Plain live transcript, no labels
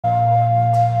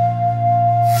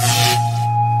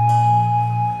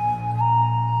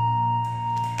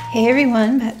Hey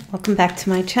everyone, welcome back to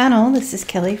my channel. This is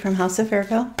Kelly from House of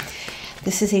Virgo.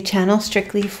 This is a channel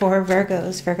strictly for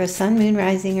Virgos, Virgo Sun, Moon,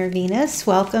 Rising, or Venus.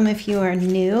 Welcome if you are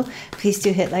new. Please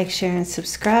do hit like, share, and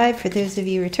subscribe. For those of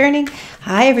you returning,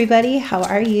 hi everybody, how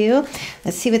are you?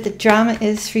 Let's see what the drama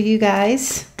is for you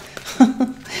guys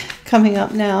coming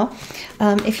up now.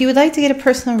 If you would like to get a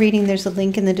personal reading, there's a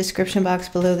link in the description box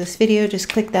below this video. Just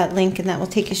click that link and that will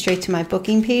take you straight to my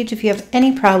booking page. If you have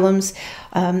any problems,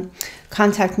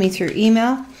 contact me through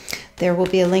email. There will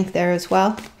be a link there as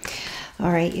well.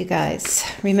 All right, you guys,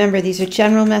 remember these are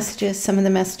general messages. Some of the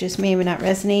messages may or may not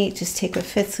resonate. Just take what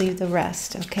fits, leave the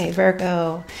rest. Okay,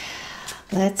 Virgo,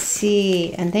 let's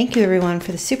see. And thank you everyone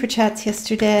for the super chats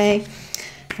yesterday.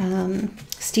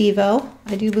 Steve-O,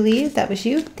 I do believe that was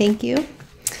you. Thank you.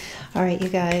 All right, you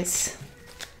guys,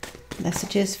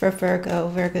 messages for Virgo,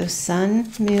 Virgo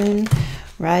Sun, Moon,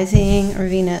 Rising, or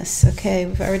Venus. Okay,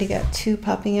 we've already got two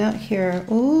popping out here.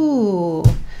 Ooh,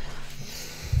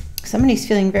 somebody's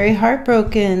feeling very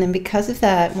heartbroken, and because of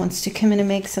that, wants to come in and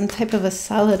make some type of a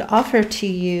solid offer to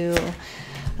you.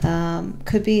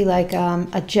 Could be like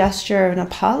a gesture, an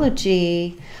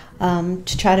apology,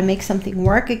 to try to make something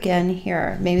work again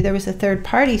here. Maybe there was a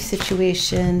third-party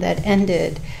situation that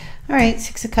ended. All right,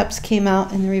 Six of Cups came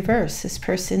out in the reverse. This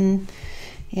person,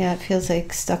 yeah, it feels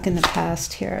like stuck in the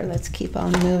past here. Let's keep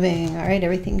on moving. All right,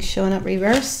 everything's showing up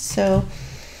reversed. So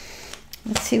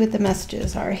let's see what the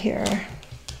messages are here.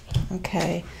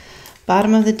 Okay,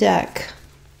 bottom of the deck,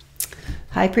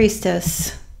 High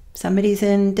Priestess. Somebody's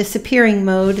in disappearing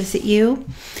mode. Is it you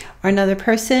or another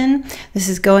person? This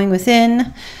is going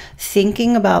within,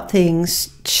 thinking about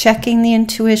things, checking the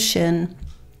intuition,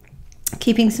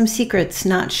 keeping some secrets,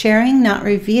 not sharing, not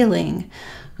revealing.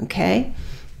 Okay,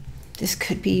 this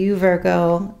could be you,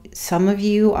 Virgo. Some of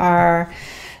you are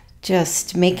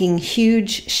just making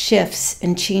huge shifts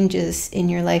and changes in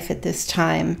your life at this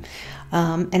time.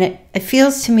 And it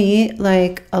feels to me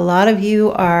like a lot of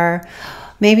you are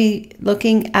maybe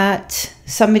looking at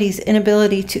somebody's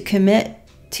inability to commit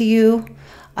to you.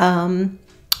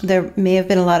 There may have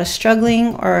been a lot of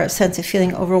struggling or a sense of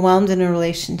feeling overwhelmed in a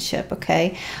relationship,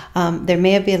 okay? There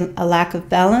may have been a lack of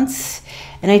balance.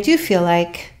 And I do feel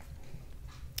like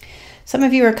some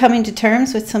of you are coming to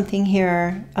terms with something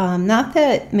here. Not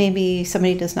that maybe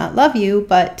somebody does not love you,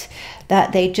 but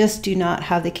that they just do not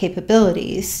have the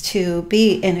capabilities to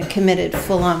be in a committed,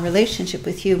 full-on relationship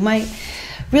with you. Might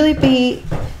really be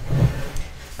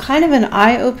kind of an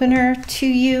eye-opener to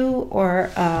you,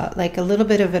 or like a little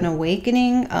bit of an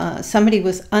awakening. Somebody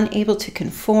was unable to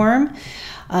conform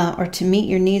or to meet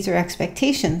your needs or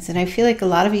expectations. And I feel like a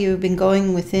lot of you have been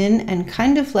going within and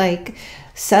kind of like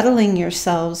settling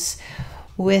yourselves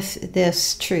with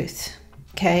this truth,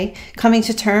 okay? Coming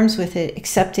to terms with it,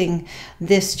 accepting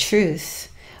this truth.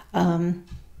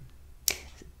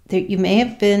 You may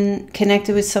have been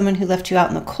connected with someone who left you out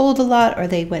in the cold a lot, or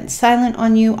they went silent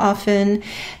on you often.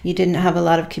 You didn't have a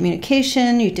lot of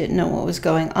communication. You didn't know what was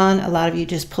going on. A lot of you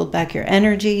just pulled back your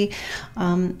energy.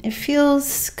 It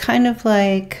feels kind of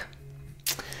like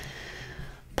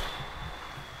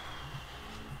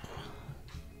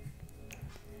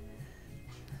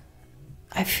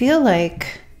I feel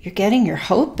like you're getting your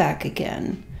hope back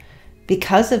again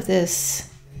because of this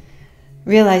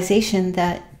realization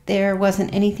that there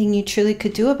wasn't anything you truly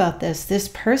could do about this. This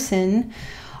person,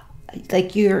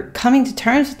 like, you're coming to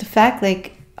terms with the fact,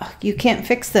 like, you can't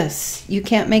fix this. You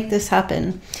can't make this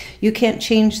happen. You can't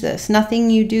change this. Nothing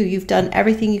you do, you've done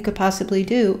everything you could possibly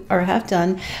do or have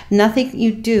done. Nothing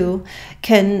you do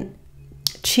can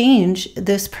change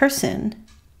this person.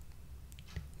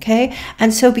 Okay?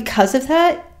 And so because of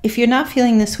that, if you're not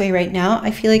feeling this way right now,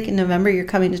 I feel like in November you're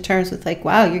coming to terms with, like,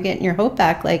 wow, you're getting your hope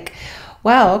back. Like,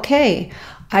 wow, okay,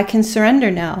 I can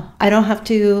surrender now. I don't have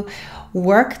to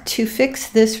work to fix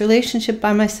this relationship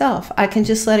by myself. I can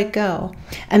just let it go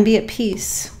and be at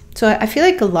peace. So I feel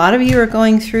like a lot of you are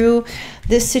going through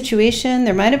this situation.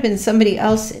 There might have been somebody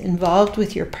else involved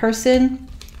with your person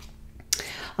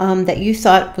that you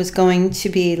thought was going to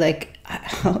be like,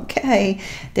 okay.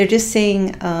 They're just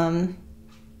saying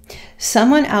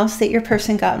someone else that your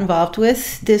person got involved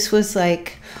with, this was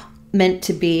like meant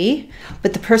to be,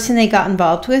 but the person they got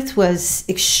involved with was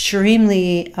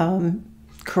extremely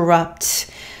corrupt,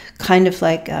 kind of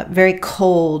like very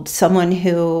cold, someone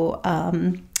who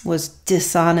was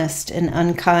dishonest and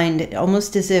unkind,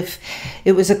 almost as if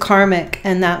it was a karmic,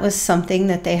 and that was something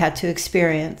that they had to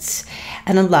experience.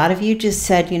 And a lot of you just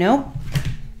said, you know,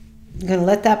 I'm going to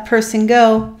let that person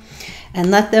go and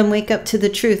let them wake up to the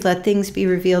truth. Let things be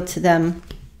revealed to them.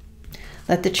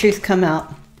 Let the truth come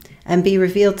out and be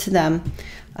revealed to them.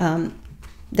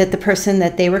 that the person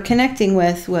that they were connecting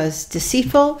with was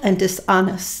deceitful and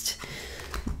dishonest.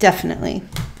 Definitely.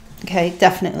 Okay,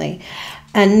 definitely.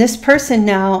 And this person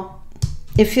now,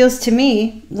 it feels to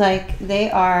me like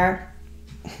they are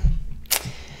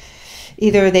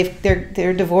either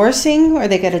they're divorcing, or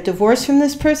they got a divorce from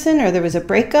this person, or there was a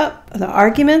breakup, the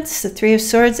arguments, the Three of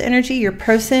Swords energy. Your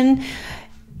person,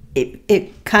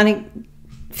 it kind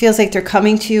of feels like they're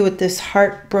coming to you with this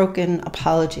heartbroken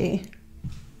apology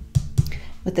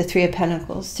with the Three of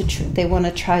Pentacles. They want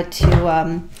to try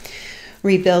to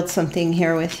rebuild something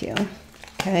here with you.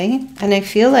 Okay, and I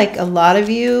feel like a lot of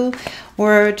you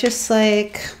were just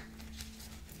like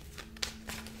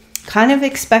kind of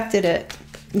expected it.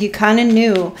 You kind of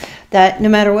knew that no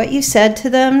matter what you said to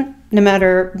them, no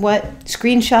matter what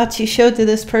screenshots you showed to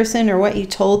this person or what you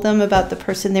told them about the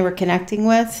person they were connecting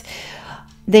with,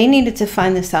 they needed to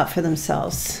find this out for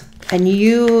themselves. And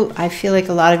you, I feel like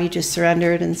a lot of you just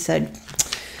surrendered and said,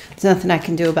 there's nothing I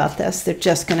can do about this. They're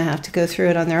just going to have to go through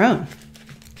it on their own.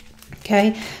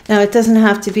 Okay. Now, it doesn't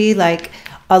have to be like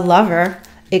a lover.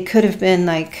 It could have been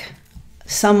like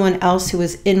someone else who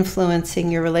was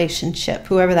influencing your relationship,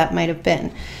 whoever that might have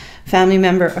been. Family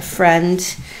member, a friend.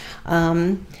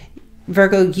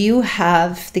 Virgo, you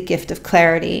have the gift of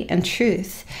clarity and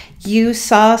truth. You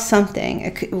saw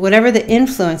something, whatever the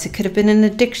influence, it could have been an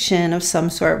addiction of some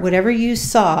sort. Whatever you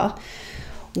saw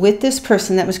with this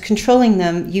person that was controlling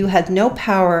them, you had no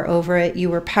power over it. You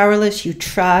were powerless. You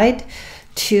tried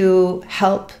to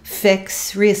help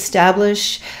fix,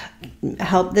 reestablish,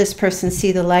 help this person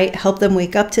see the light, help them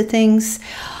wake up to things.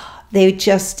 They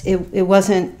just, it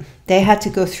wasn't, they had to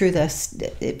go through this.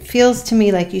 It feels to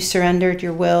me like you surrendered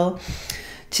your will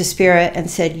to spirit and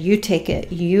said, you take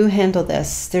it, you handle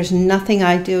this. There's nothing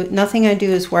I do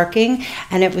is working.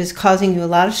 And it was causing you a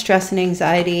lot of stress and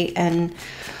anxiety and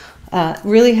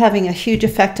really having a huge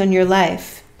effect on your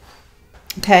life.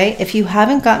 Okay, if you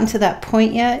haven't gotten to that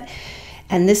point yet,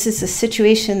 and this is a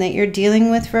situation that you're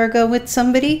dealing with, Virgo, with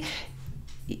somebody,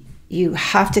 you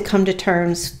have to come to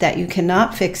terms that you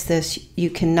cannot fix this. You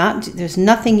cannot, there's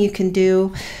nothing you can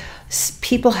do.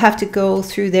 People have to go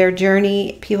through their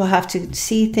journey. People have to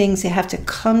see things. They have to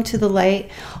come to the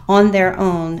light on their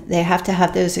own. They have to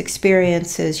have those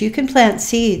experiences. You can plant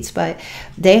seeds, but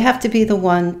they have to be the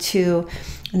one to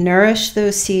nourish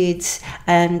those seeds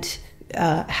and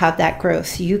have that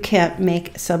growth. You can't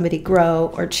make somebody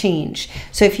grow or change.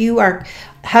 So if you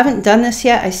haven't done this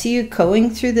yet, I see you going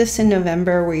through this in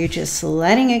November where you're just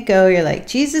letting it go. You're like,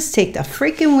 Jesus, take the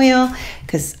freaking wheel,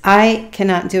 because I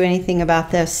cannot do anything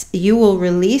about this. You will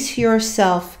release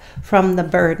yourself from the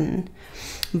burden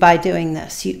by doing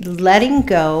this. Letting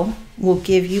go will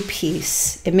give you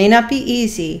peace. It may not be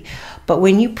easy, but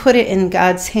when you put it in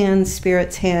God's hands,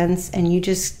 Spirit's hands, and you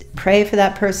just pray for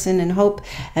that person and hope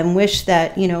and wish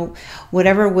that, you know,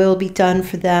 whatever will be done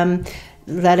for them,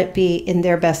 let it be in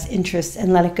their best interest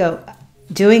and let it go.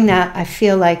 Doing that, I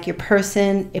feel like your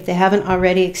person, if they haven't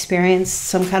already experienced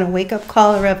some kind of wake-up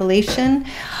call or revelation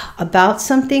about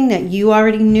something that you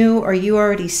already knew or you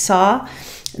already saw,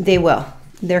 they will.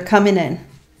 They're coming in.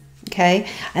 Okay,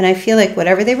 and I feel like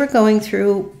whatever they were going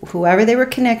through, whoever they were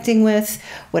connecting with,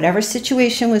 whatever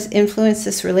situation was influenced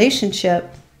this relationship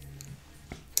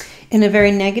in a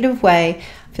very negative way,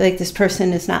 I feel like this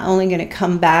person is not only going to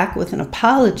come back with an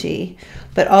apology,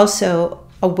 but also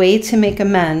a way to make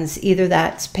amends. Either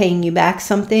that's paying you back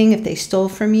something if they stole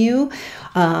from you,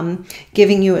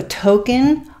 giving you a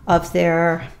token of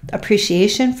their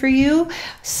appreciation for you,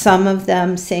 some of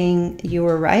them saying you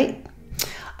were right.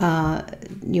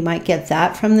 You might get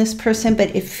that from this person,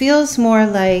 but it feels more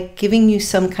like giving you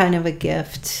some kind of a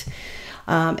gift.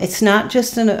 It's not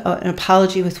just an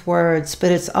apology with words,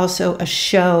 but it's also a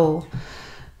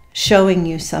showing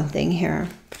you something here.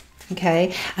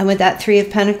 Okay, and with that Three of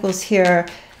Pentacles here,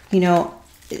 you know,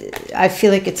 I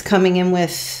feel like it's coming in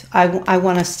with, I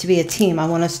want us to be a team. I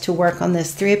want us to work on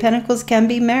this. Three of Pentacles can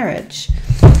be marriage.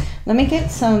 Let me get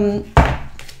some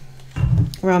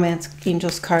romance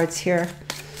angels cards here.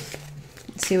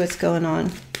 See what's going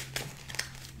on.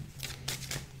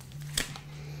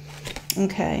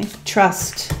 Okay,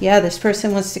 trust. Yeah, this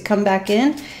person wants to come back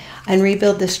in and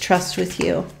rebuild this trust with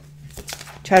you.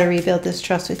 Try to rebuild this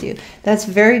trust with you. That's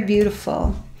very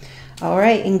beautiful. All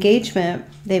right, engagement.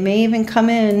 They may even come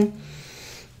in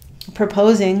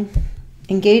proposing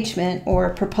engagement or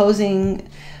proposing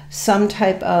some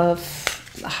type of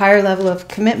higher level of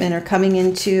commitment or coming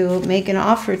in to make an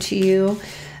offer to you.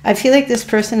 I feel like this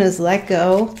person has let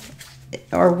go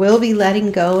or will be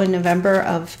letting go in November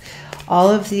of all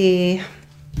of the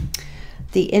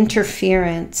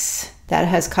interference that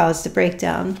has caused a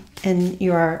breakdown in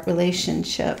your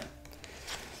relationship.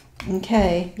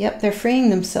 Okay, yep, they're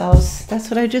freeing themselves. That's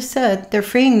what I just said. They're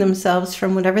freeing themselves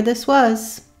from whatever this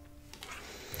was.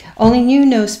 Only you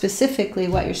know specifically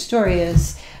what your story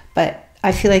is, but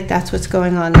I feel like that's what's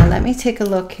going on. Now let me take a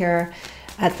look here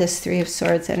at this Three of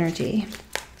Swords energy.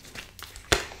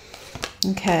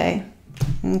 Okay,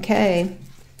 okay.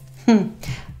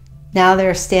 Now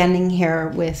they're standing here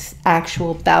with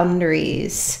actual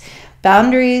boundaries.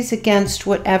 Boundaries against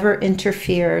whatever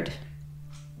interfered,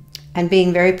 and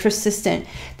being very persistent.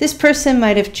 This person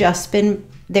might have just been,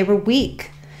 they were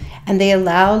weak, and they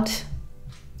allowed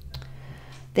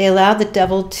the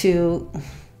devil to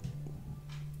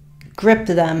grip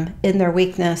them in their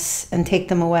weakness and take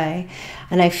them away.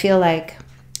 And I feel like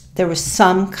there was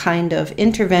some kind of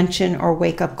intervention or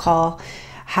wake-up call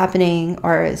happening,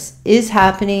 or is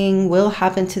happening, will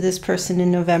happen to this person in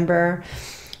November,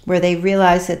 where they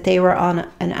realized that they were on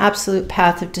an absolute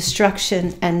path of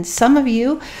destruction. And some of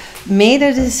you made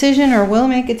a decision or will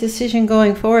make a decision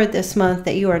going forward this month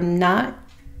that you are not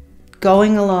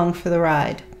going along for the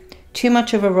ride. Too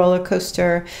much of a roller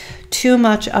coaster, too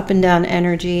much up and down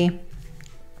energy.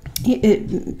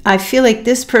 I feel like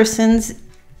this person's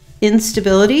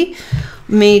instability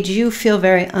made you feel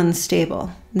very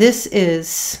unstable. This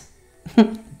is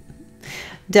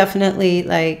definitely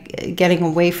like getting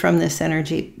away from this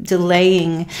energy,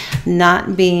 delaying,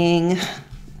 not being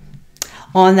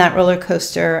on that roller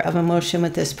coaster of emotion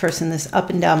with this person, this up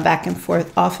and down, back and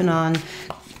forth, off and on,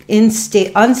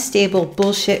 unstable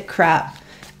bullshit crap,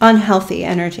 unhealthy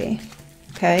energy.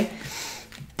 Okay.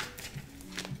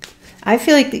 I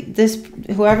feel like this,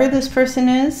 whoever this person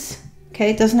is,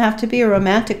 okay, it doesn't have to be a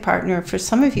romantic partner. For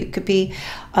some of you, it could be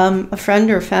a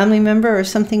friend or a family member or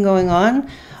something going on.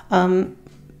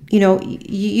 You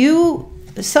know,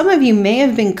 some of you may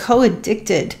have been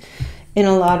co-addicted in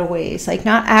a lot of ways. Like,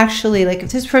 not actually, like if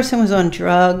this person was on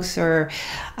drugs or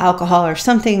alcohol or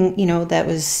something, you know, that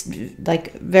was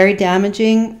like very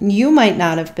damaging, you might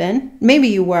not have been. Maybe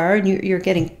you were, and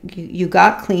you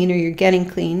got clean, or you're getting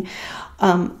clean.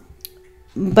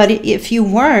 But if you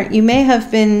weren't, you may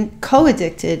have been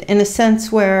co-addicted in a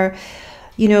sense where,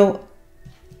 you know,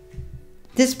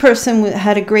 this person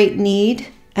had a great need,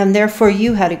 and therefore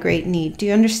you had a great need. Do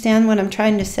you understand what I'm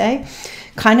trying to say?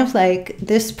 Kind of like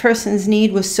this person's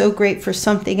need was so great for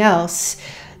something else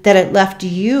that it left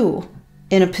you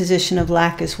in a position of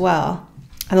lack as well.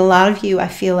 And a lot of you, I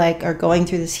feel like, are going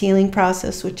through this healing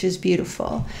process, which is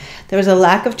beautiful. There was a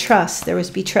lack of trust. There was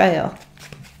betrayal.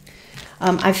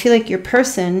 I feel like your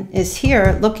person is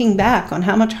here looking back on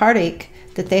how much heartache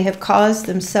that they have caused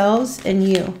themselves and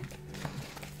you.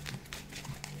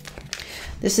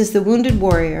 This is the wounded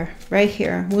warrior right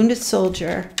here, wounded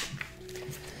soldier.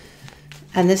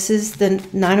 And this is the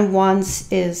Nine of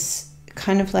Wands, is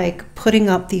kind of like putting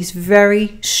up these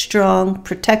very strong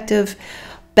protective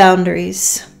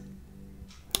boundaries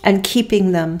and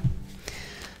keeping them,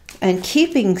 and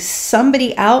keeping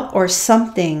somebody out or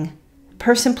something,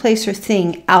 person, place, or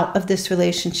thing out of this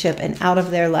relationship and out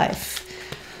of their life.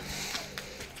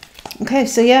 Okay,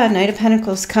 so yeah, Knight of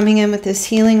Pentacles coming in with this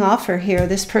healing offer here.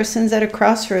 This person's at a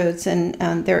crossroads, and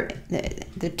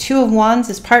the Two of Wands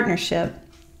is partnership.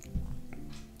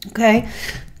 Okay,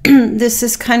 this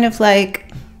is kind of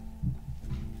like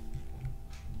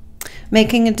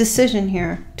making a decision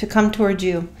here to come towards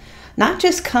you. Not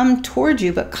just come towards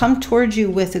you, but come towards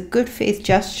you with a good faith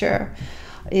gesture.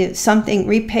 It's something,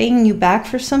 repaying you back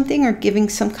for something, or giving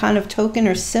some kind of token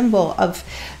or symbol of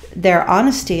their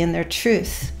honesty and their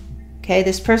truth. Okay,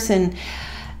 this person,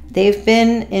 they've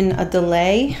been in a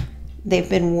delay. They've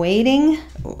been waiting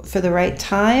for the right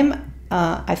time.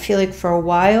 I feel like for a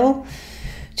while,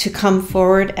 to come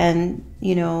forward. And,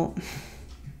 you know,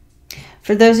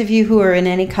 for those of you who are in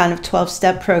any kind of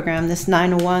 12-step program, this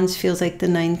Nine of Wands feels like the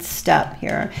 9th step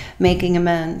here, making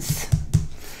amends,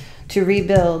 to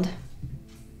rebuild.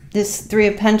 This Three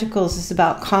of Pentacles is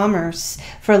about commerce.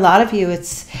 For a lot of you,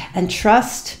 it's, and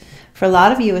trust. For a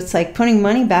lot of you, it's like putting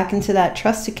money back into that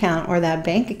trust account or that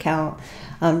bank account,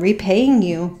 repaying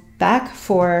you back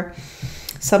for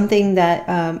something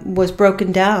that was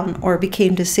broken down or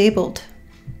became disabled.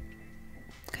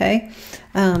 Okay,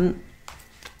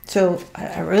 so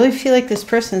I really feel like this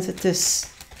person's at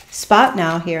this spot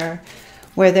now here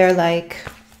where they're like,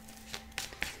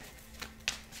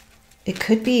 it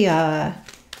could be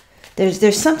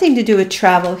there's something to do with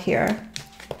travel here.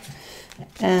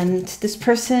 And this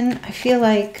person, I feel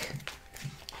like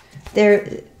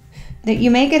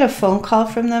you may get a phone call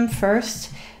from them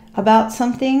first about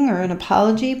something or an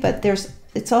apology, but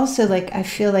it's also like, I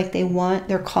feel like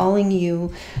they're calling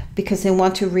you because they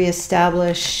want to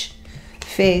reestablish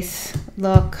faith.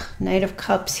 Look, Knight of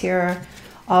Cups here,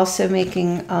 also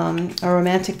making a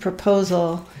romantic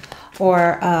proposal,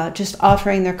 or just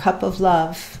offering their cup of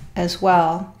love as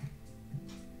well.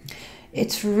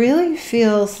 It really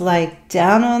feels like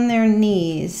down on their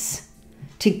knees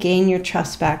to gain your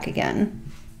trust back again.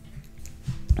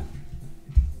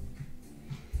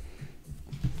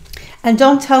 And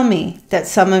don't tell me that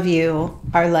some of you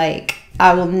are like,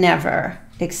 I will never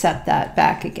accept that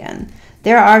back again.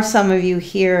 There are some of you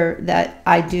here that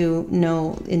I do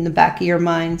know in the back of your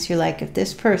minds, you're like, if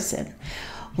this person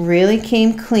really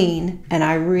came clean and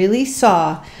I really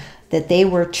saw that they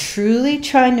were truly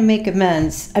trying to make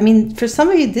amends. I mean, for some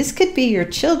of you, this could be your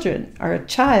children or a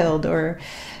child or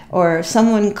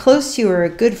someone close to you or a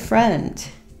good friend.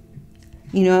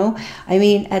 You know, I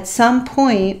mean, at some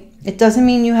point, it doesn't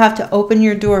mean you have to open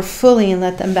your door fully and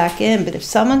let them back in. But if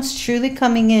someone's truly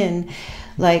coming in,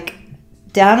 like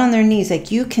down on their knees,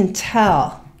 like you can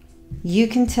tell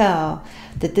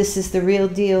that this is the real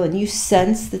deal, and you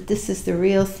sense that this is the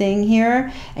real thing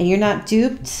here, and you're not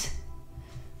duped.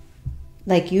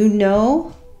 Like, you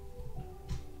know,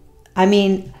 I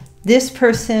mean, this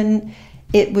person,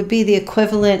 it would be the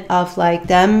equivalent of like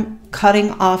them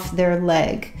cutting off their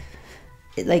leg.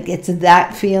 Like, it's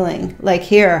that feeling. Like,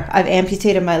 here, I've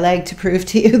amputated my leg to prove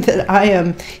to you that I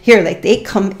am here. Like, they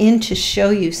come in to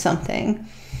show you something.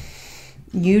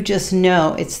 You just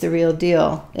know it's the real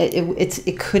deal.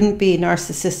 It couldn't be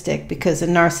narcissistic, because a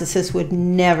narcissist would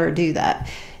never do that.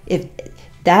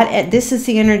 This is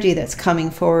the energy that's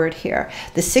coming forward here.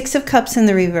 The Six of Cups in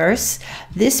the reverse.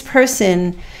 This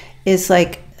person is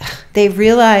like, they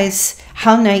realize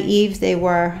how naive they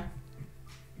were,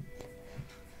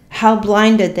 how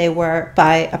blinded they were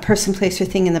by a person, place, or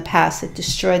thing in the past that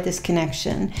destroyed this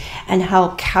connection, and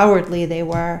how cowardly they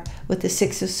were with the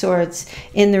Six of Swords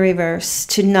in the reverse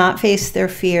to not face their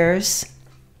fears.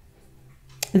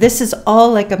 This is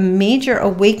all like a major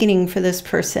awakening for this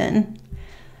person.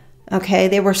 Okay,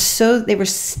 they were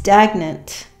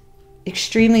stagnant,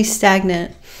 extremely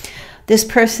stagnant. This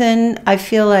person, I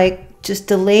feel like, just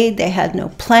delayed. They had no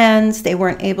plans. They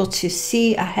weren't able to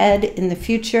see ahead in the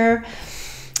future.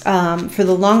 For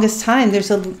the longest time, there's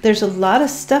a lot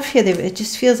of stuff here. It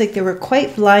just feels like they were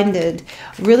quite blinded,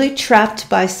 really trapped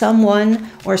by someone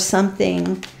or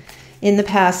something in the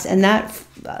past, and that,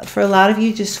 for a lot of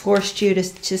you, just forced you to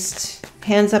just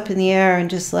hands up in the air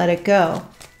and just let it go.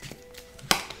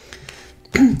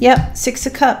 Yep, Six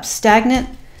of Cups, stagnant,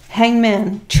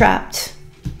 Hangman, trapped,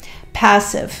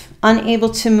 passive, unable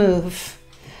to move,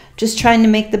 just trying to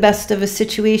make the best of a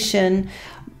situation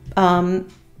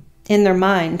in their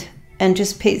mind, and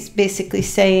just basically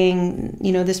saying,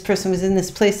 you know, this person was in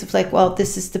this place of like, well,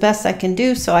 this is the best I can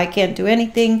do, so I can't do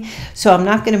anything, so I'm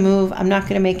not going to move, I'm not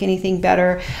going to make anything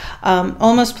better.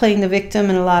 Almost playing the victim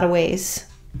in a lot of ways.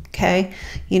 Okay,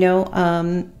 you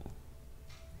know,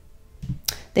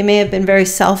 they may have been very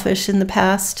selfish in the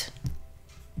past.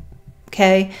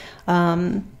 Okay,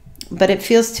 but it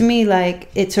feels to me like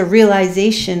it's a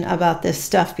realization about this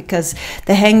stuff, because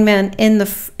the Hangman in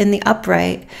the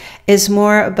upright is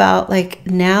more about like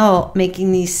now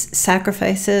making these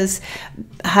sacrifices,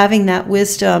 having that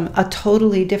wisdom, a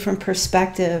totally different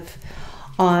perspective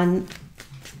on.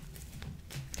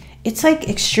 It's like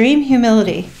extreme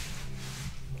humility,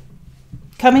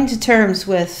 coming to terms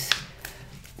with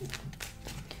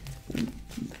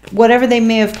whatever they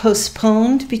may have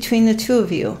postponed between the two of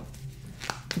you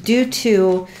due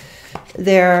to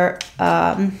their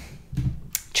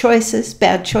choices,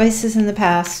 bad choices in the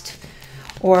past,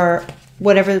 or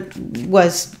whatever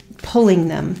was pulling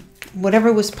them,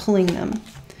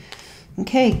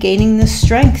 Okay, gaining the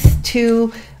strength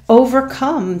to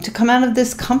overcome, to come out of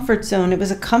this comfort zone. It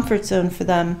was a comfort zone for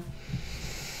them.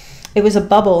 It was a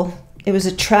bubble. It was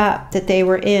a trap that they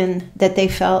were in, that they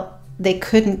felt they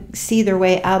couldn't see their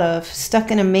way out of,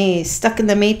 stuck in a maze, stuck in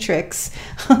the matrix,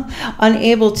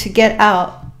 unable to get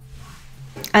out.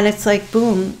 And it's like,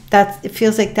 boom, it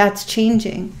feels like that's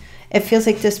changing. It feels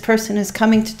like this person is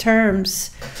coming to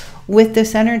terms with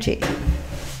this energy.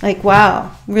 Like,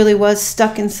 wow, really was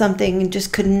stuck in something and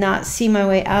just could not see my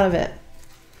way out of it.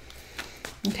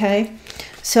 Okay,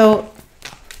 so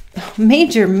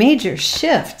major, major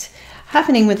shift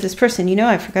happening with this person. You know,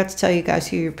 I forgot to tell you guys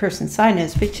who your person's sign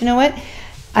is, but you know what?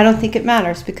 I don't think it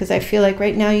matters, because I feel like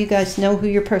right now you guys know who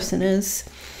your person is.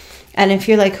 And if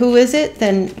you're like, who is it?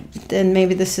 Then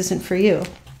maybe this isn't for you.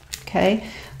 Okay?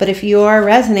 But if you are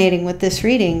resonating with this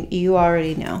reading, you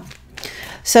already know.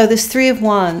 So this Three of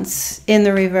Wands in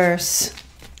the reverse,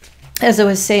 as I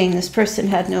was saying, this person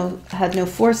had no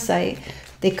foresight.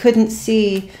 They couldn't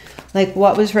see like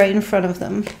what was right in front of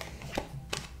them.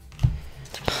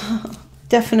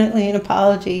 Definitely an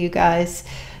apology, you guys.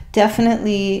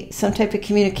 Definitely some type of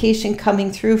communication coming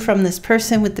through from this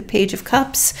person with the Page of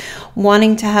Cups,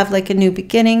 wanting to have like a new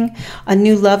beginning, a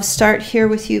new love start here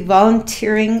with you,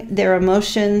 volunteering their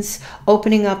emotions,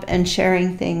 opening up and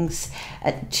sharing things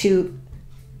to,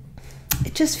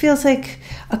 it just feels like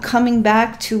a coming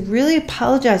back to really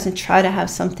apologize and try to have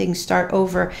something start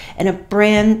over in a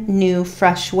brand new,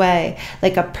 fresh way,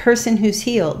 like a person who's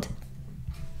healed.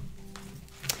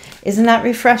 Isn't that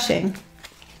refreshing?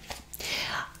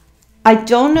 I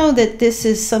don't know that this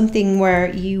is something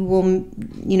where you will,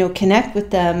 you know, connect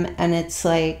with them and it's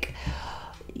like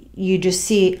you just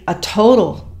see a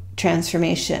total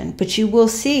transformation, but you will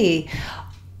see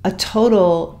a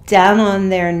total down on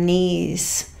their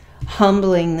knees,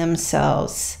 humbling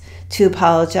themselves to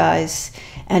apologize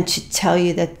and to tell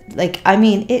you that, like, I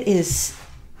mean, it is,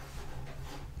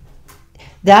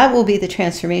 that will be the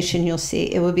transformation you'll see.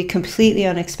 It will be completely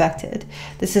unexpected.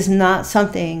 This is not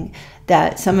something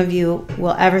that some of you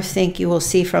will ever think you will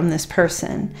see from this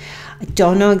person. I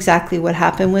don't know exactly what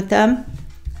happened with them,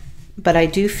 but I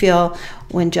do feel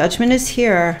when judgment is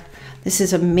here, this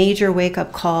is a major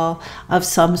wake-up call of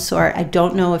some sort. I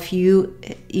don't know if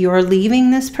you're leaving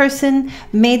this person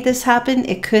made this happen.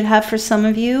 It could have for some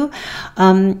of you.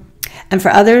 And for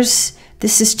others,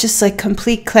 this is just like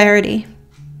complete clarity.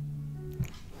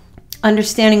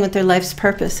 Understanding what their life's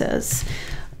purpose is.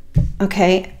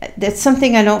 Okay, that's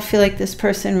something I don't feel like this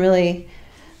person really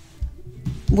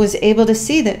was able to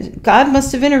see, that God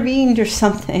must have intervened or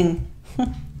something.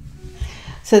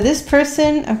 So this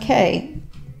person, okay,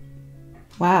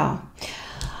 wow.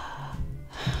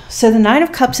 So the Nine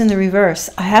of Cups in the reverse,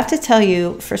 I have to tell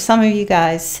you, for some of you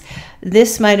guys,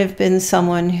 this might have been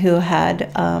someone who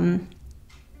had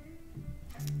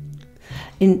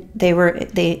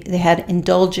they had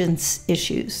indulgence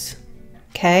issues.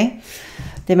 Okay,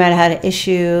 they might have had an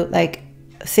issue, like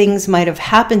things might have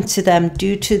happened to them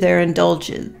due to their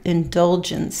indulgences.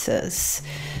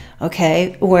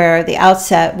 Okay, where the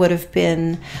outset would have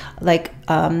been like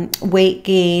weight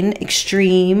gain,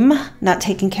 extreme, not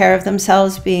taking care of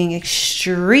themselves, being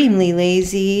extremely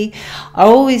lazy,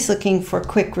 always looking for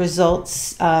quick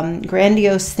results,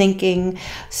 grandiose thinking,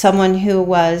 someone who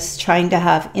was trying to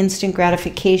have instant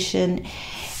gratification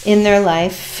in their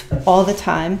life all the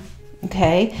time.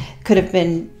 Okay, could have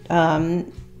been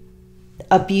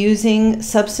abusing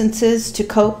substances to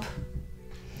cope.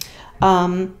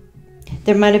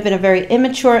 There might have been a very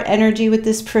immature energy with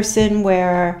this person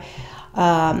where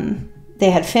they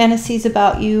had fantasies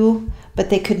about you, but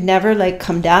they could never like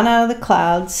come down out of the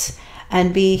clouds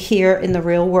and be here in the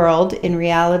real world. In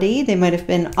reality, they might have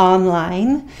been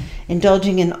online,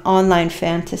 indulging in online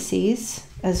fantasies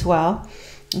as well.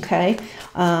 Okay,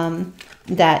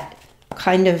 that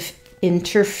kind of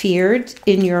interfered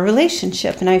in your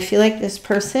relationship. And I feel like this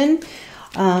person,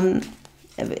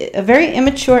 a very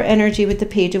immature energy with the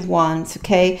Page of Wands,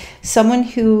 okay? Someone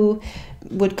who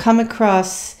would come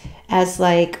across as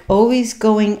like always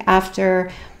going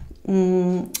after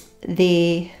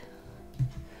the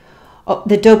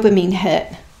dopamine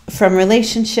hit from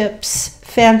relationships,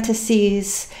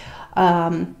 fantasies.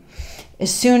 As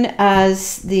soon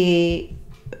as the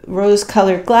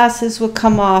rose-colored glasses would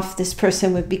come off, this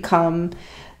person would become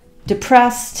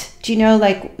depressed. Do you know,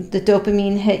 like the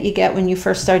dopamine hit you get when you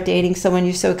first start dating someone,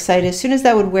 you're so excited. As soon as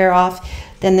that would wear off,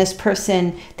 then this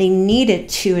person, they needed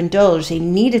to indulge. They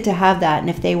needed to have that. And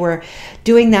if they were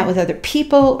doing that with other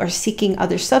people or seeking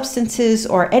other substances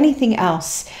or anything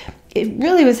else, it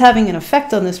really was having an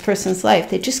effect on this person's life.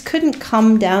 They just couldn't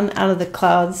come down out of the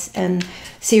clouds and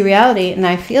see reality. And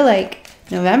I feel like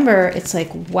November, it's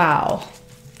like, wow.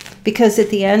 Because at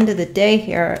the end of the day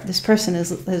here, this person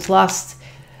has lost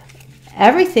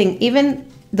everything. Even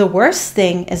the worst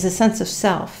thing is a sense of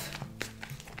self.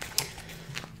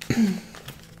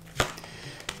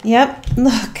 Yep,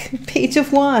 look, Page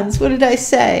of Wands. What did I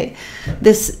say?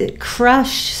 This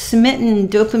crush, smitten,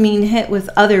 dopamine hit with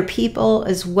other people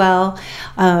as well.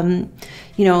 You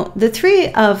know, the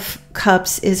Three of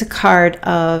Cups is a card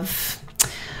of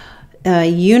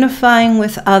unifying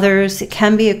with others. It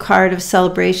can be a card of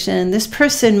celebration. This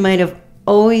person might have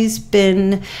always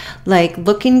been like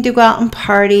looking to go out and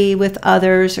party with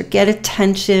others or get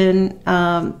attention,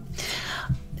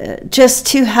 just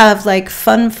to have like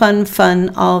fun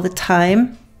all the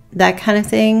time, that kind of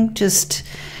thing. Just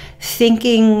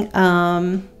thinking,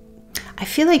 I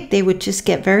feel like they would just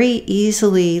get very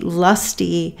easily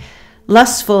lustful,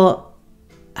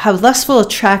 have lustful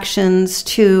attractions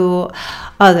to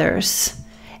others,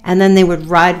 and then they would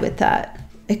ride with that.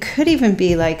 It could even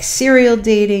be like serial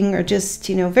dating or just,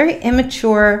 you know, very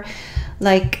immature,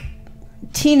 like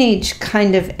teenage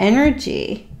kind of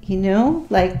energy, you know,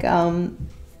 like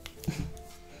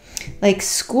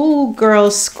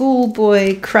schoolgirl,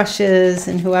 schoolboy crushes,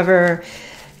 and whoever,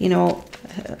 you know,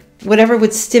 whatever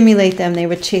would stimulate them, they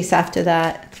would chase after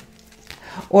that.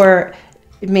 Or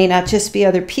it may not just be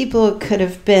other people. It could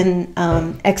have been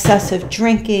excessive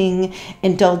drinking,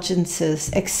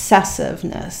 indulgences,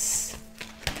 excessiveness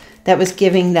that was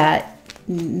giving that,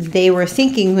 they were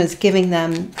thinking was giving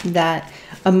them that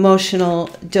emotional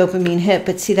dopamine hit.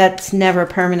 But see, that's never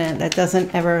permanent. That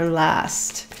doesn't ever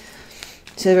last.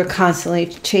 So they were constantly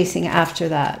chasing after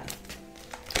that.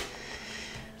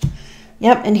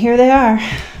 Yep, and here they are,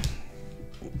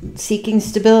 seeking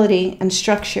stability and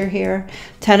structure here.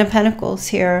 Ten of Pentacles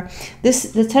here.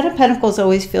 The Ten of Pentacles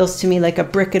always feels to me like a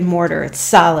brick and mortar. It's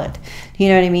solid. You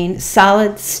know what I mean?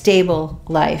 Solid, stable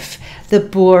life. The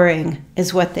boring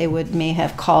is what they may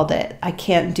have called it. I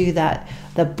can't do that.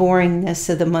 The boringness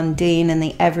of the mundane and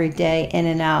the everyday, in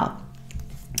and out.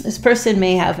 This person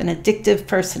may have an addictive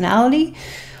personality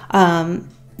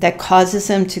that causes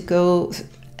them to go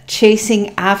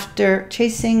chasing.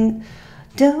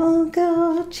 Don't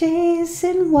go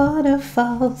chasing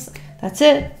waterfalls. That's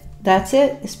it. That's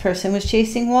it. This person was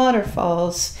chasing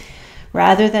waterfalls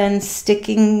rather than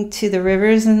sticking to the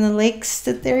rivers and the lakes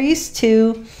that they're used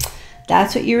to.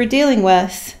 That's what you were dealing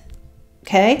with.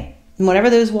 Okay? And whatever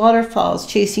those waterfalls,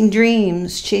 chasing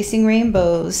dreams, chasing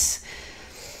rainbows.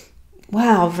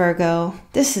 Wow, Virgo,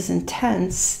 this is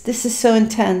intense. This is so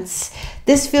intense.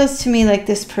 This feels to me like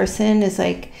this person is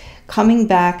like coming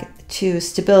back to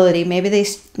stability. Maybe they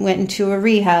went into a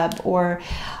rehab, or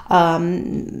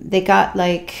they got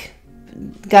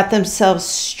themselves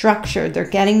structured. They're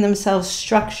getting themselves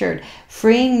structured,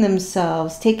 freeing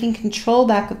themselves, taking control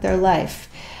back of their life.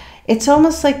 It's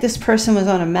almost like this person was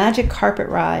on a magic carpet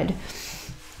ride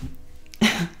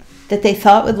that they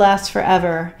thought would last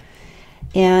forever.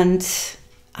 And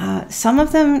some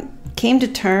of them came to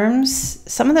terms.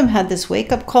 Some of them had this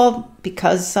wake-up call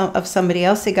because of somebody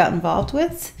else they got involved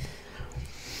with.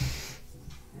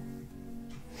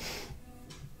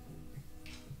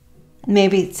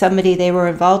 Maybe somebody they were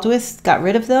involved with got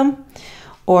rid of them,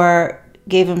 or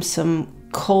gave them some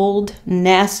cold,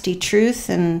 nasty truth,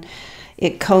 and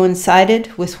it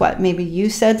coincided with what maybe you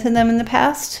said to them in the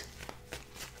past.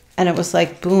 And it was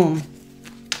like, boom.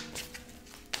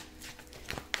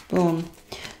 Boom.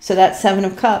 So that Seven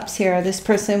of Cups here, this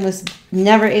person was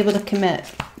never able to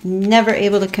commit. Never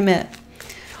able to commit.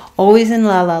 Always in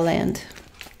la la land.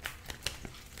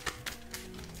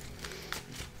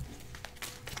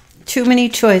 Too many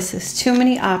choices, too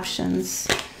many options.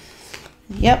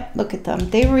 Yep, look at them.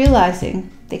 They were realizing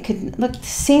they could, look, the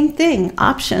same thing,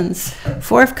 options.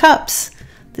 Four of Cups,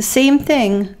 the same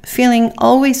thing, feeling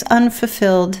always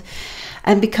unfulfilled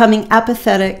and becoming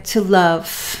apathetic to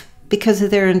love because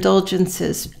of their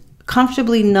indulgences.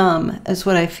 Comfortably numb is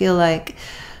what I feel like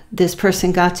this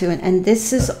person got to. And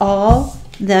this is all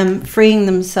them freeing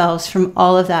themselves from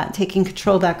all of that, taking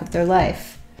control back of their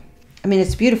life. I mean,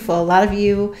 it's beautiful. A lot of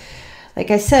you,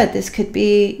 like I said, this could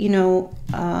be, you know,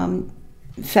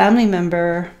 family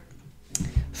member,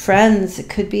 friends, it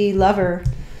could be lover,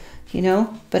 you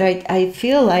know, but I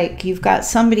feel like you've got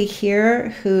somebody here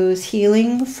who's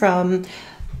healing from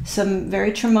some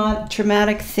very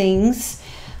traumatic things,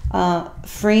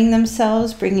 freeing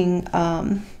themselves, bringing,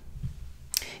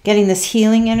 getting this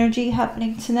healing energy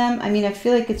happening to them. I mean, I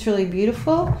feel like it's really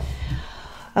beautiful.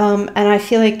 And I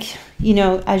feel like, you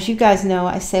know, as you guys know,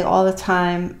 I say all the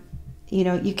time, you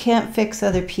know, you can't fix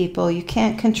other people. You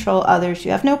can't control others.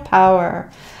 You have no power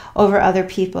over other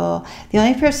people. The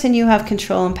only person you have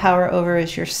control and power over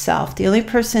is yourself. The only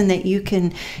person that you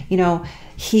can, you know,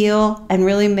 heal and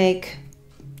really make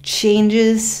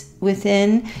changes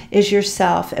within is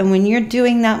yourself. And when you're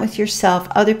doing that with yourself,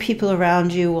 other people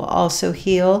around you will also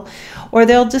heal, or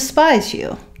they'll despise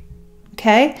you.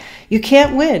 Okay? You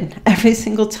can't win every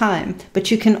single time,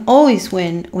 but you can always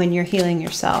win when you're healing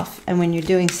yourself, and when you're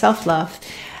doing self-love,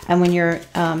 and when you're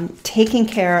taking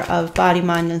care of body,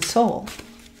 mind, and soul.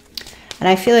 And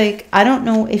I feel like, I don't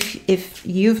know if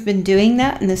you've been doing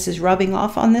that and this is rubbing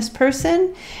off on this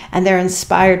person and they're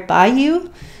inspired by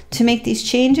you to make these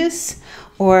changes,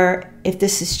 or if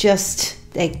this is just,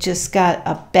 they just got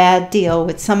a bad deal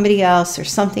with somebody else or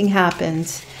something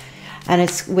happened and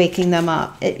it's waking them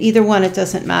up. Either one, it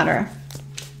doesn't matter.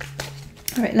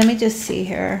 All right, let me just see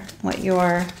here what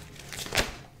your...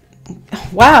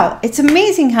 Wow, it's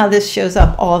amazing how this shows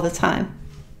up all the time.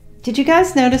 Did you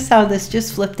guys notice how this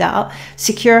just flipped out?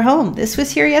 Secure home. This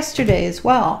was here yesterday as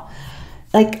well.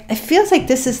 Like, it feels like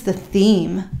this is the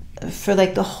theme for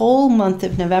like the whole month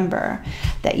of November,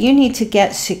 that you need to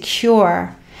get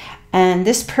secure. And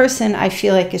this person, I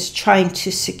feel like, is trying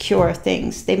to secure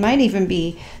things. They might even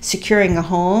be securing a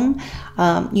home.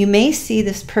 You may see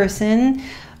this person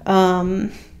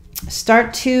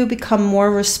start to become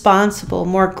more responsible,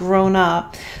 more grown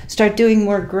up, start doing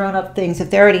more grown up things.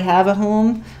 If they already have a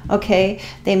home, okay,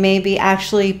 they may be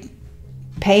actually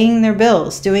paying their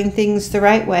bills, doing things the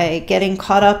right way, getting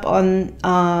caught up on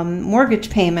mortgage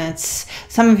payments.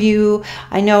 Some of you,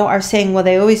 I know, are saying, well,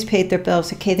 they always paid their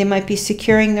bills. Okay, they might be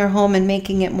securing their home and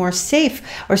making it more safe,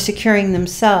 or securing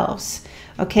themselves.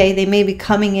 Okay, they may be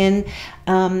coming in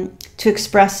to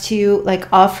express to you,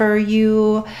 like offer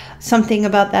you something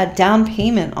about that down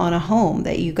payment on a home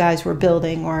that you guys were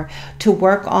building, or to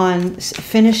work on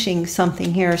finishing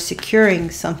something here, securing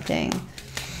something.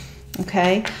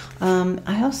 Okay,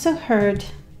 I also heard,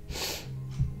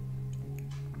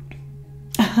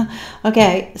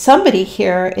 okay, somebody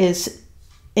here is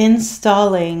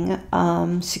installing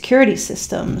security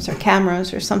systems or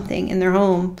cameras or something in their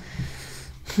home.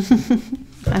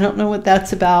 I don't know what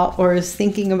that's about, or is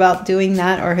thinking about doing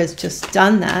that, or has just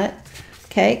done that.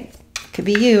 Okay, could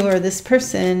be you or this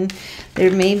person.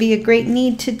 There may be a great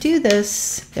need to do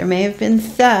this. There may have been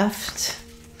theft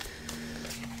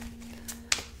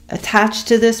attached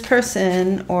to this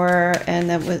person, and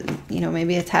that was,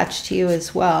 maybe attached to you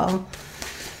as well.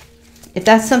 If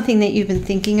that's something that you've been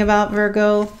thinking about,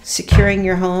 Virgo, securing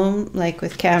your home, like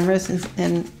with cameras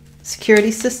and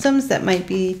security systems, that might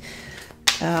be,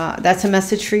 that's a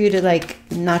message for you to, like,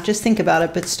 not just think about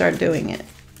it, but start doing it.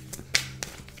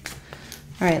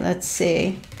 All right, let's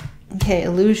see. Okay,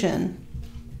 illusion.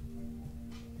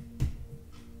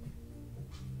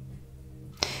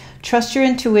 Trust your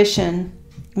intuition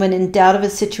when in doubt of a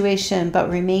situation, but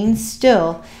remain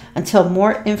still until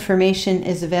more information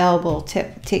is available.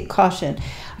 Take caution.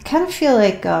 I kind of feel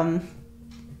like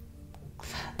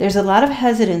there's a lot of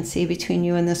hesitancy between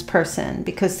you and this person,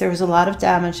 because there was a lot of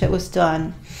damage that was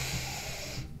done.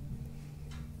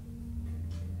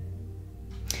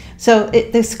 So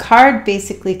this card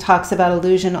basically talks about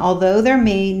illusion. Although there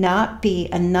may not be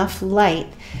enough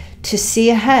light to see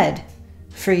ahead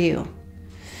for you,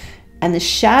 and the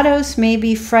shadows may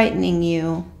be frightening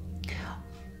you,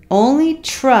 only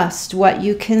trust what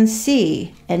you can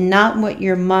see and not what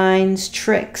your mind's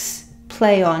tricks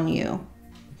play on you.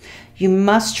 You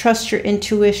must trust your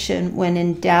intuition when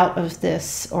in doubt of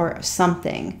this or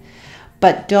something,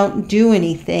 but don't do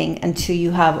anything until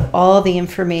you have all the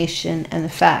information and the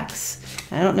facts.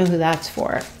 I don't know who that's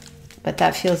for, but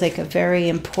that feels like a very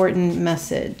important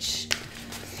message.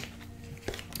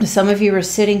 Some of you are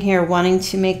sitting here wanting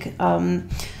to make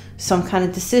some kind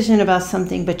of decision about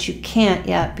something, but you can't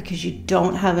yet because you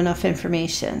don't have enough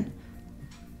information.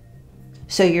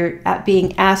 So you're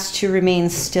being asked to remain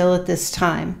still at this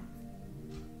time,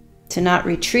 to not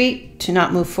retreat, to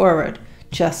not move forward,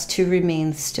 just to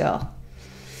remain still.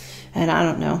 And I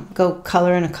don't know, go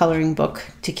color in a coloring book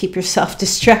to keep yourself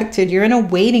distracted. You're in a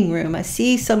waiting room. I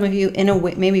see some of you in a,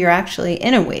 maybe you're actually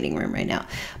in a waiting room right now,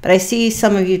 but I see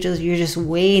some of you you're just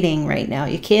waiting right now.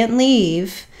 You can't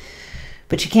leave,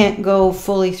 but you can't go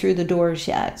fully through the doors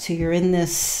yet. So you're in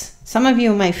this, some of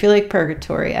you might feel like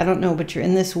purgatory. I don't know, but you're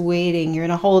in this waiting, you're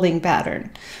in a holding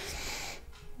pattern.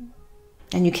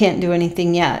 And you can't do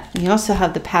anything yet. You also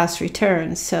have the past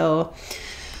returns. So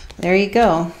there you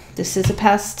go. This is a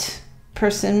past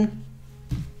person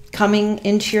coming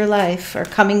into your life or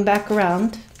coming back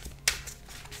around.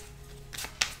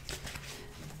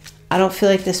 I don't feel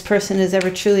like this person has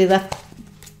ever truly left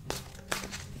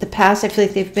the past. I feel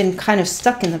like they've been kind of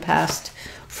stuck in the past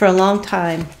for a long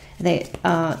time. It's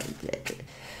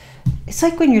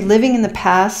like when you're living in the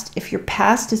past, if your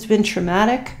past has been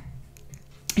traumatic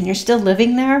and you're still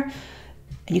living there,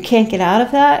 and you can't get out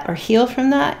of that or heal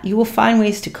from that, you will find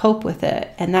ways to cope with it.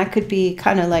 And that could be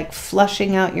kind of like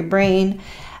flushing out your brain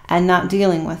and not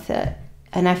dealing with it.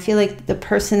 And I feel like the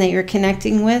person that you're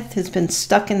connecting with has been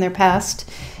stuck in their past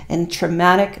and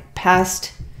traumatic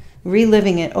past,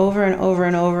 reliving it over and over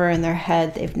and over in their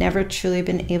head. They've never truly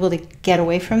been able to get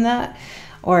away from that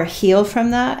or heal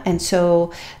from that. And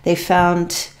so they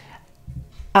found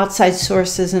outside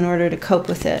sources in order to cope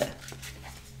with it.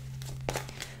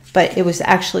 But it was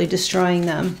actually destroying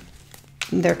them.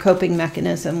 Their coping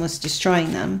mechanism was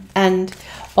destroying them and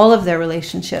all of their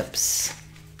relationships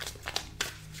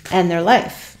and their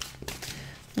life.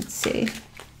 Let's see.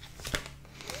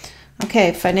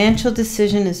 Okay, financial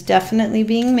decision is definitely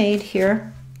being made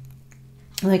here.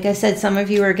 Like I said, some of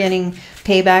you are getting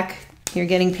payback. You're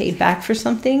getting paid back for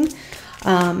something.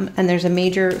 And there's a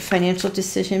major financial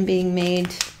decision being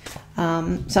made.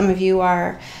 Some of you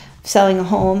are selling a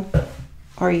home,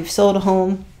 or you've sold a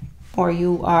home, or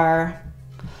you are,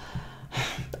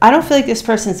 I don't feel like this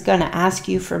person's going to ask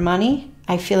you for money.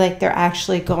 I feel like they're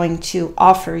actually going to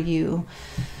offer you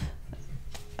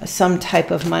some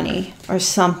type of money or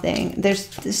something. There's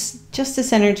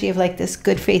this energy of like this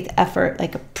good faith effort,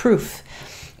 like a proof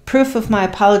of my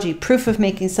apology, proof of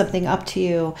making something up to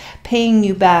you, paying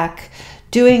you back,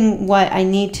 doing what I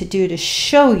need to do to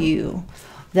show you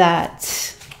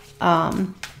that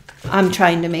I'm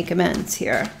trying to make amends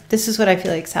here. This is what I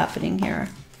feel like is happening here.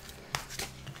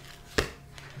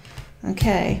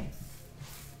 Okay.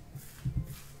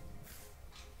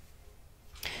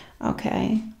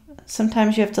 Okay.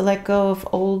 Sometimes you have to let go of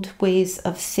old ways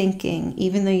of thinking,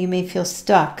 even though you may feel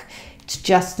stuck. It's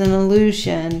just an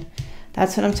illusion.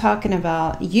 That's what I'm talking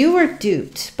about. You were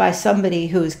duped by somebody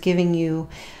who is giving you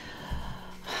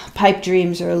pipe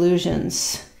dreams or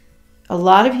illusions. A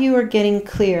lot of you are getting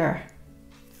clear.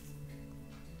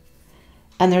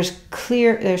 And there's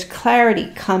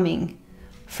clarity coming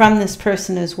from this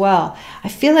person as well. I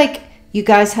feel like you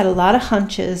guys had a lot of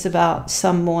hunches about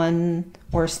someone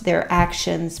or their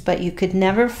actions, but you could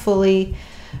never fully,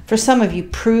 for some of you,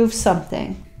 prove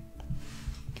something.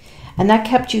 And that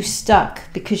kept you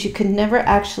stuck because you could never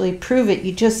actually prove it.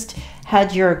 You just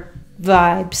had your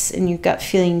vibes and your gut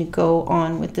feeling to go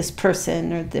on with this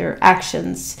person or their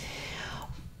actions.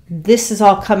 This is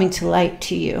all coming to light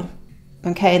to you.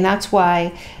 Okay, and that's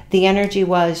why the energy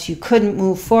was you couldn't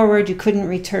move forward, you couldn't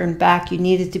return back, you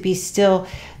needed to be still.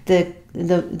 The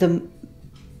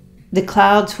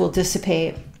clouds will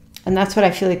dissipate, and that's what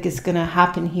I feel like is going to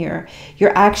happen here.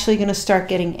 You're actually going to start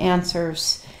getting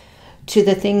answers to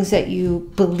the things that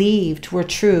you believed were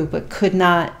true but could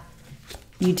not,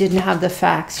 you didn't have the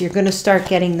facts. You're going to start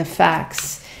getting the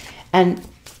facts, and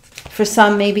for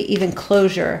some maybe even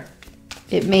closure.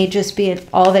 It may just be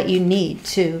all that you need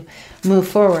to move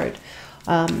forward.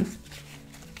 I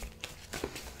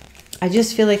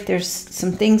just feel like there's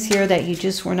some things here that you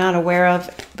just were not aware of,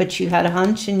 but you had a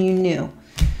hunch and you knew.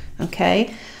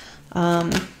 Okay? All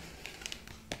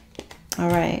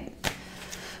right.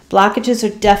 Blockages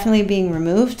are definitely being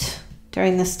removed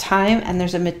during this time, and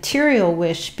there's a material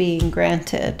wish being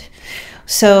granted.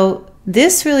 So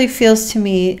this really feels to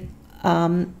me,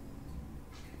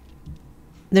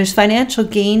 there's financial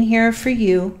gain here for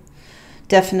you.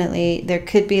 Definitely. There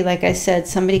could be, like I said,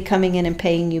 somebody coming in and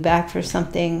paying you back for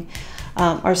something,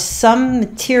 or some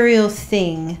material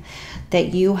thing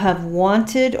that you have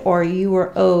wanted or you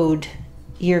were owed.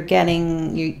 You're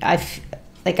getting, I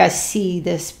see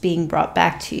this being brought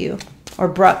back to you or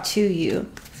brought to you.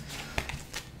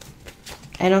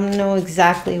 I don't know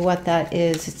exactly what that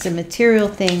is. It's a material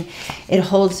thing. It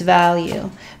holds value.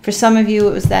 For some of you,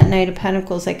 it was that Knight of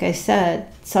Pentacles, like I said,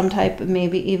 some type of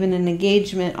maybe even an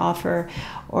engagement offer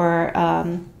or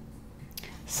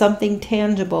something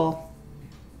tangible.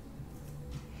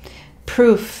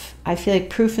 Proof. I feel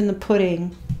like proof in the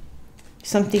pudding.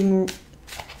 Something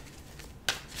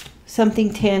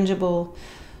tangible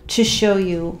to show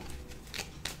you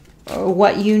or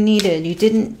what you needed. You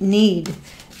didn't need.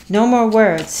 No more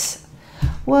words.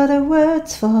 What are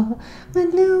words for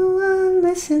when no one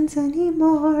listens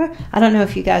anymore? I don't know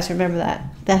if you guys remember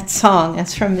that song.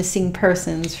 That's from Missing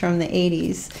Persons from the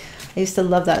 80s. I used to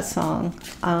love that song.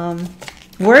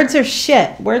 Words are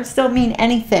shit. Words don't mean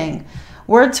anything.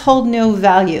 Words hold no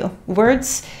value.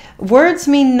 Words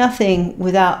mean nothing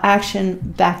without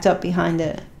action backed up behind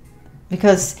it.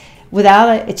 Because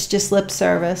without it, it's just lip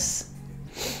service.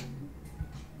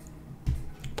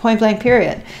 Point blank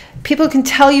period. People can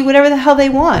tell you whatever the hell they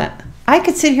want. I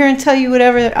could sit here and tell you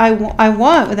whatever I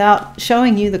want without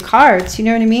showing you the cards. You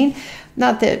know what I mean?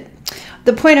 Not that.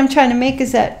 The point I'm trying to make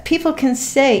is that people can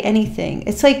say anything.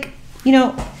 It's like, you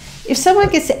know, if someone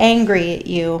gets angry at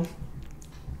you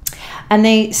and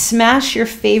they smash your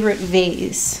favorite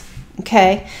vase,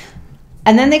 okay,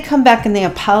 and then they come back and they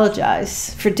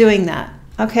apologize for doing that.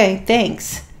 Okay,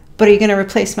 thanks. But are you going to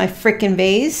replace my freaking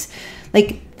vase?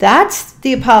 Like, that's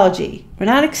the apology. We're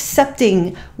not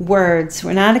accepting words.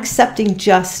 We're not accepting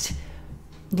just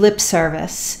lip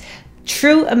service.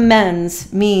 True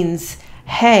amends means,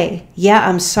 hey, yeah,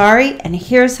 I'm sorry, and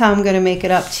here's how I'm going to make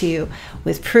it up to you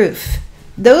with proof.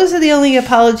 Those are the only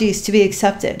apologies to be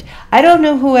accepted. I don't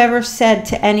know whoever said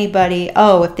to anybody,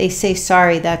 oh, if they say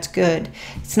sorry, that's good.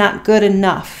 It's not good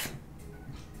enough.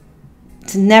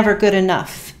 It's never good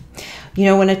enough. You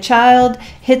know, when a child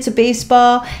hits a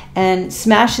baseball and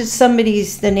smashes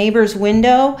the neighbor's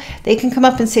window, they can come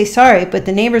up and say sorry, but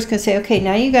the neighbor's can say, okay,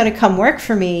 now you got to come work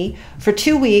for me for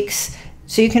 2 weeks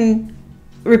so you can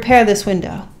repair this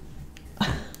window.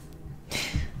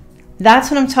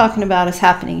 That's what I'm talking about is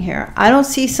happening here. I don't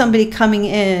see somebody coming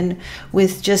in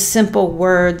with just simple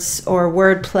words or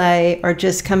wordplay or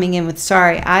just coming in with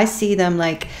sorry. I see them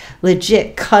like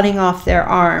legit cutting off their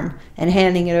arm and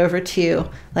handing it over to you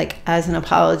like as an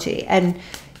apology. And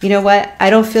you know what?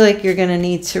 I don't feel like you're going to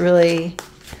need to really,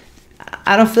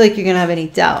 I don't feel like you're going to have any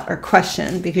doubt or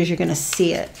question because you're going to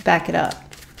see it, back it up.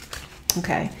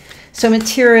 Okay. So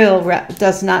material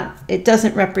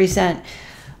doesn't represent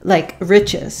like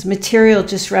riches. Material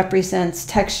just represents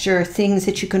texture, things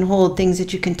that you can hold, things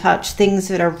that you can touch, things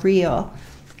that are real.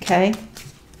 Okay.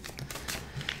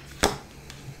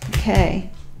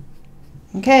 Okay.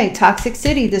 Okay. Toxic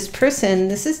city. This person,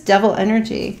 this is devil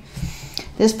energy.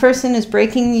 This person is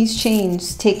breaking these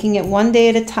chains, taking it one day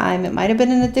at a time. It might have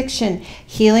been an addiction.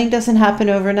 Healing doesn't happen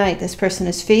overnight. This person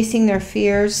is facing their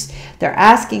fears. They're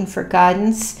asking for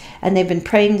guidance, and they've been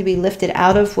praying to be lifted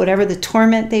out of whatever the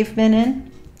torment they've been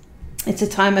in. It's a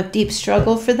time of deep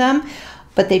struggle for them,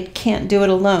 but they can't do it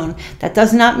alone. That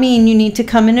does not mean you need to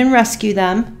come in and rescue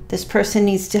them. This person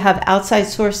needs to have outside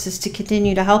sources to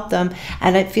continue to help them,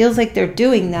 and it feels like they're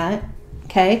doing that.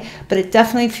 Okay, but it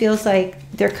definitely feels like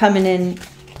they're coming in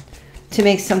to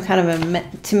make some kind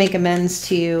of to make amends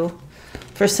to you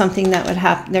for something that would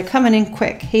happen. They're coming in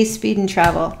quick, haste, speed, and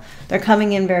travel. They're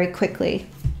coming in very quickly.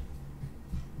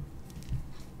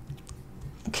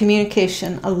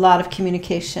 Communication, a lot of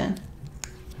communication.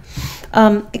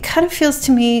 It kind of feels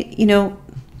to me, you know,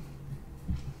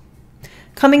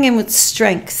 coming in with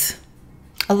strength,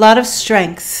 a lot of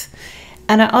strength,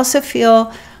 and I also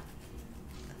feel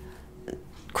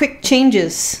quick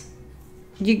changes.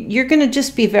 You're going to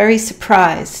just be very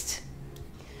surprised.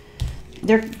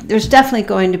 There's definitely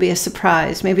going to be a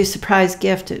surprise, maybe a surprise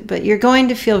gift, but you're going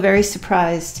to feel very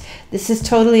surprised. This is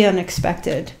totally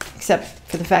unexpected, except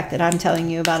for the fact that I'm telling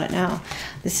you about it now.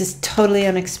 This is totally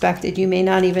unexpected. You may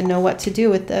not even know what to do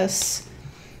with this.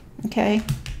 Okay.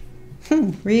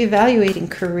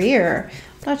 Reevaluating career.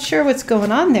 Not sure what's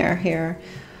going on here.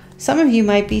 Some of you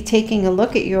might be taking a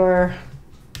look at your...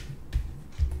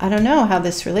 I don't know how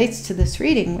this relates to this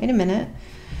reading. Wait a minute.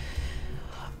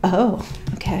 Oh,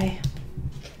 okay.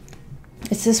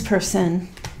 It's this person.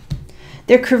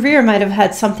 Their career might have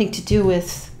had something to do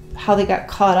with how they got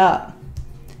caught up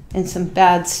in some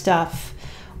bad stuff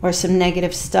or some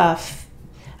negative stuff.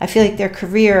 I feel like their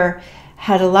career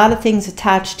had a lot of things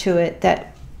attached to it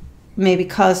that maybe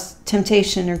caused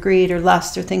temptation or greed or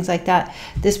lust or things like that.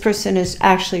 This person is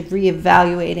actually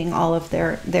reevaluating all of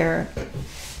their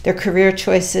career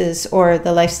choices or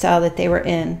the lifestyle that they were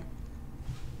in,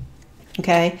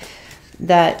 okay,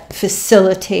 that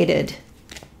facilitated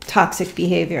toxic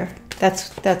behavior.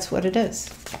 That's what it is.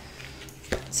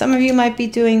 Some of you might be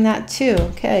doing that too.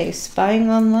 Okay, spying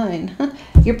online.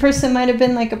 Your person might have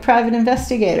been like a private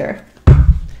investigator.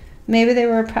 Maybe they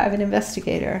were a private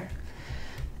investigator.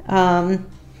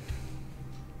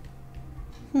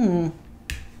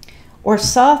 Or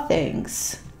saw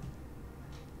things.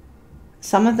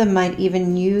 Some of them might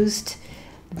even used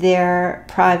their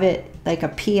private, like a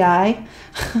PI,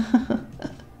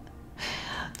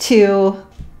 to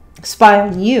spy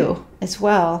on you as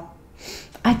well.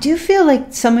 I do feel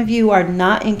like some of you are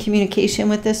not in communication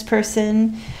with this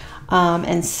person,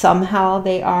 and somehow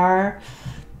they are.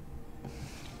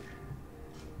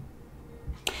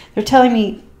 They're telling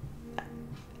me,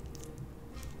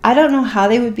 I don't know how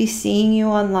they would be seeing you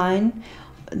online.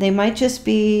 They might just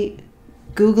be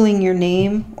Googling your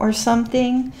name or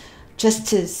something just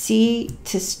to see,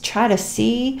 to try to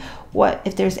see what,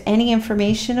 if there's any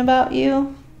information about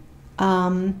you.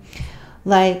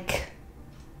 Like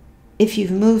if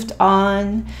you've moved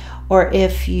on, or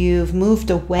if you've moved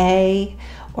away,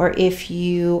 or if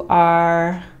you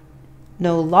are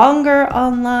no longer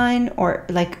online, or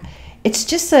like, it's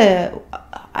just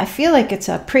I feel like it's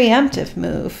a preemptive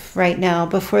move right now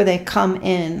before they come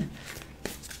in.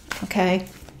 Okay.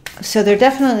 So they're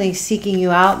definitely seeking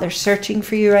you out. They're searching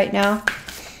for you right now.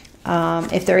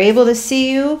 If they're able to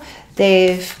see you,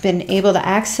 they've been able to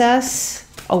access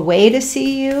a way to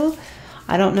see you.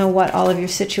 I don't know what all of your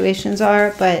situations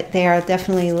are, but they are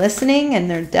definitely listening and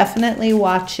they're definitely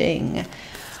watching.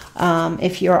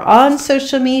 If you're on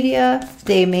social media,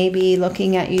 they may be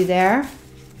looking at you there.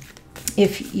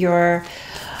 If you're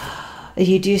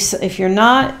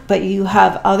not, but you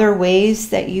have other ways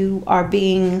that you are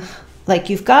being, like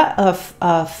you've got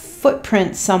a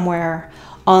footprint somewhere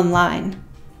online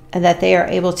that they are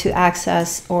able to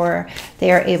access or they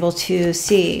are able to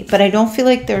see. But I don't feel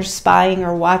like they're spying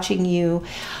or watching you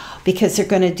because they're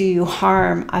going to do you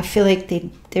harm. I feel like they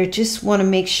just want to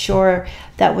make sure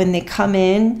that when they come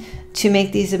in to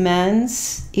make these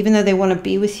amends, even though they want to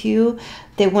be with you,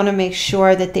 they want to make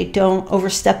sure that they don't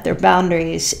overstep their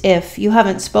boundaries. If you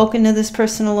haven't spoken to this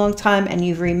person a long time and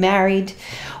you've remarried,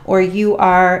 or you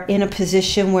are in a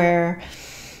position where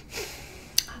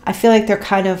I feel like they're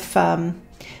kind of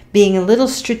being a little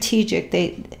strategic.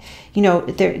 They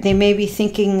may be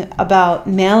thinking about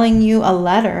mailing you a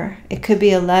letter. It could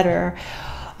be a letter,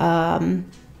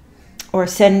 or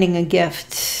sending a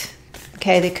gift.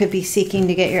 Okay, they could be seeking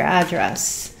to get your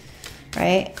address,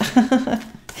 right?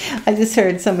 I just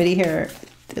heard somebody here,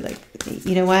 they're like,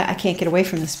 you know what? I can't get away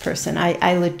from this person.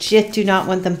 I legit do not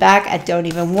want them back. I don't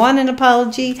even want an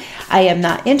apology. I am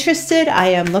not interested. I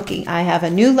have a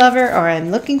new lover, or I'm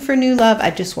looking for new love.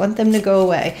 I just want them to go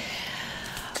away.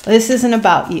 This isn't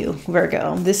about you,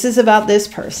 Virgo. This is about this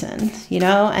person,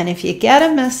 and if you get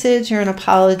a message or an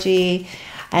apology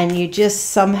and you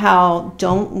just somehow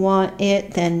don't want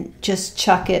it, then just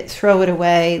chuck it, throw it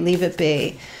away, leave it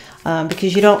be,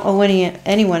 because you don't owe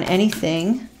anyone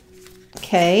anything.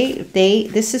 Okay,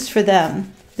 this is for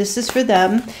them. This is for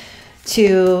them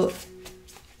to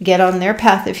get on their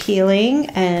path of healing,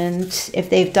 and if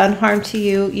they've done harm to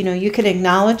you, you can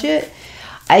acknowledge it.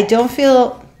 I don't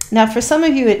feel, now for some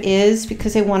of you it is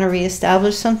because they want to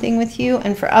reestablish something with you,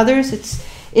 and for others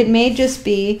it may just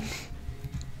be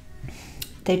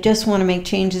they just want to make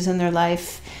changes in their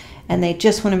life, and they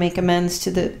just want to make amends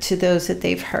to those that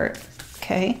they've hurt.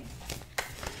 Okay,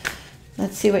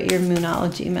 let's see what your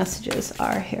Moonology messages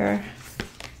are here.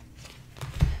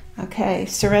 Okay,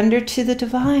 surrender to the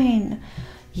divine.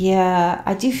 Yeah,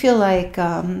 I do feel like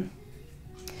there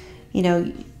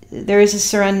is a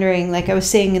surrendering. Like I was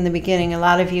saying in the beginning, a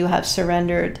lot of you have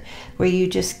surrendered, where you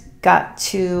just got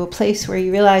to a place where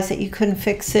you realized that you couldn't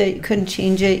fix it, you couldn't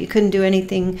change it, you couldn't do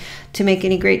anything to make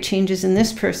any great changes in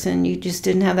this person. You just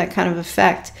didn't have that kind of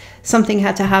effect. Something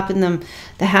had to happen to them.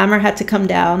 The hammer had to come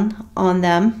down on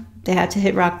them. They had to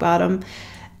hit rock bottom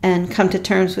and come to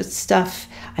terms with stuff.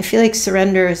 I feel like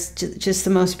surrender is just the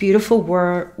most beautiful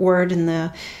word in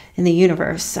the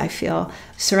universe. I feel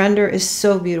surrender is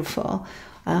so beautiful.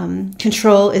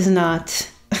 Control is not.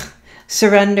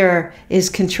 Surrender is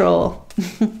control.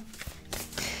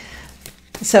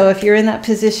 So if you're in that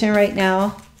position right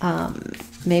now,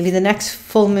 maybe the next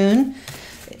full moon,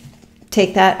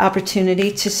 take that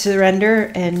opportunity to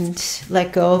surrender and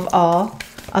let go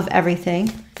of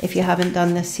everything, if you haven't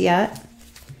done this yet.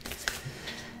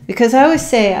 Because I always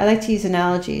say, I like to use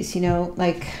analogies,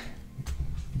 like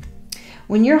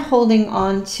when you're holding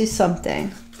on to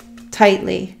something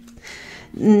tightly,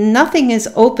 nothing is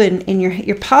open in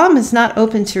your palm is not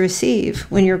open to receive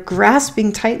when you're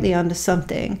grasping tightly onto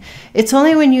something. It's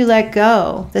only when you let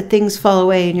go that things fall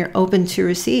away and you're open to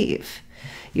receive.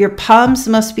 Your palms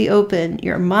must be open.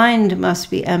 Your mind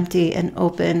must be empty and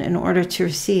open in order to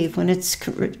receive. When it's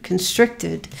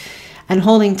constricted and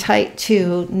holding tight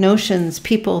to notions,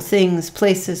 people, things,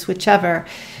 places, whichever,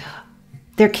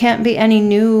 there can't be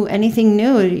anything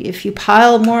new. If you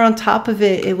pile more on top of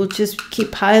it, it will just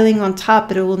keep piling on top,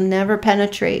 but it will never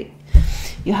penetrate.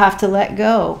 You have to let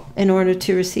go in order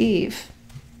to receive.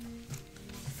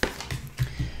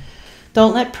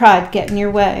 Don't let pride get in your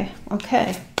way.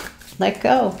 Okay, let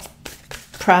go.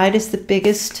 Pride is the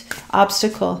biggest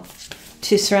obstacle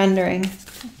to surrendering.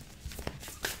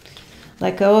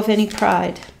 Let go of any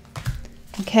pride.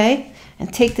 Okay?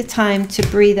 And take the time to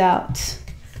breathe out.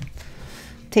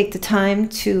 Take the time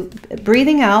to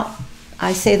breathing out.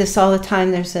 I say this all the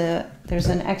time. There's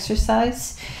an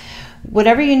exercise.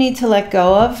 Whatever you need to let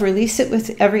go of, release it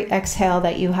with every exhale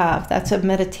that you have. That's a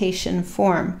meditation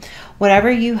form.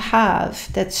 Whatever you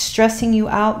have that's stressing you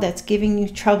out, that's giving you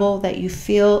trouble, that you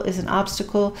feel is an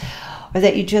obstacle, or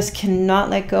that you just cannot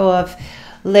let go of,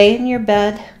 lay in your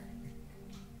bed.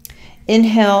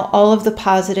 Inhale all of the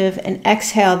positive and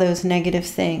exhale those negative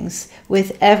things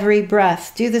with every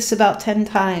breath. Do this about 10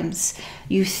 times.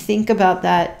 You think about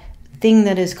that thing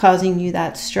that is causing you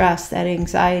that stress, that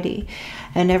anxiety.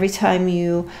 And every time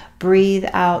you breathe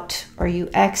out or you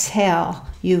exhale,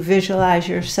 you visualize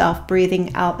yourself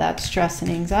breathing out that stress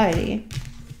and anxiety.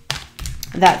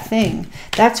 That thing,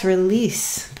 that's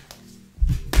release.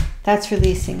 That's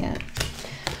releasing it.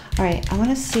 All right, I want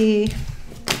to see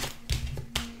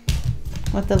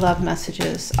what the love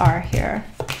messages are here.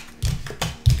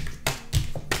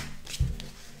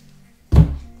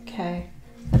 Okay,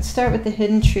 let's start with the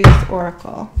Hidden Truth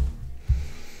Oracle.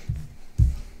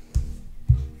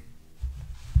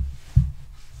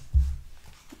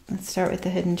 Let's start with the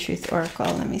Hidden Truth Oracle.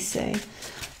 Let me see.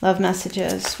 Love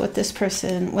messages, what these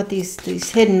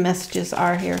hidden messages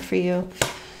are here for you.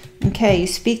 Okay, you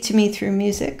speak to me through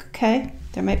music, okay?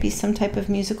 There might be some type of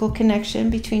musical connection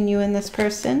between you and this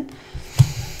person.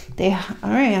 all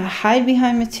right, hide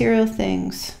behind material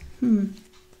things.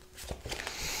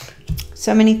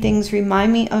 So many things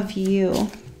remind me of you.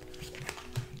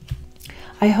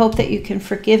 I hope that you can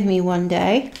forgive me one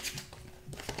day.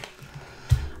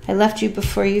 I left you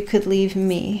before you could leave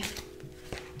me.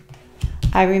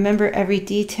 I remember every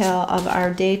detail of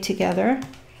our day together.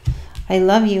 I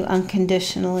love you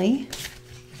unconditionally.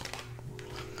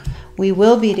 We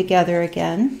will be together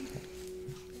again.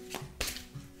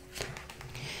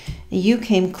 You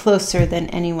came closer than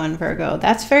anyone, Virgo.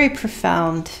 That's very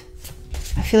profound.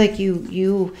 I feel like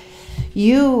you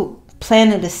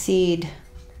planted a seed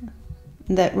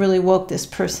that really woke this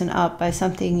person up by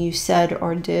something you said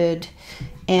or did.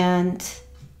 And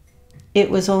it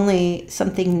was only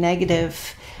something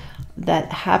negative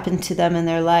that happened to them in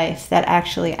their life that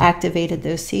actually activated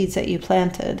those seeds that you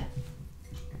planted,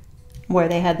 where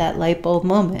they had that light bulb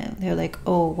moment. They're like,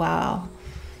 oh, wow.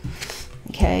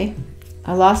 Okay.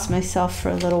 I lost myself for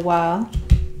a little while.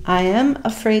 I am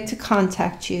afraid to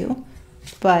contact you,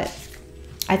 but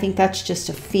I think that's just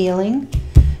a feeling.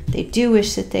 They do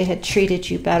wish that they had treated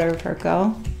you better,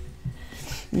 Virgo.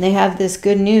 And they have this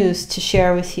good news to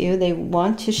share with you. They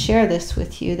want to share this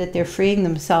with you, that they're freeing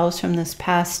themselves from this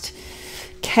past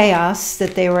chaos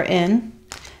that they were in.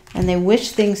 And they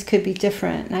wish things could be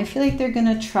different. And I feel like they're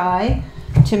going to try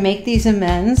to make these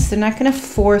amends. They're not going to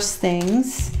force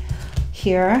things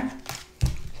here.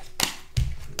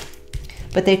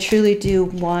 But they truly do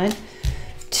want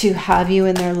to have you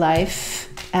in their life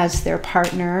as their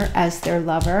partner, as their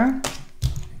lover.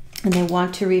 And they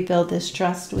want to rebuild this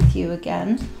trust with you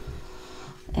again.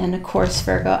 And of course,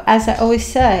 Virgo, as I always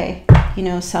say, you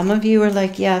know, some of you are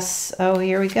like, yes, oh,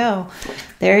 here we go.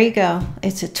 There you go.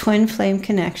 It's a twin flame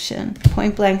connection,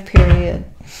 point blank period.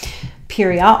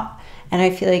 And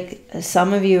I feel like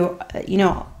some of you, you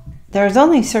know, there's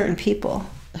only certain people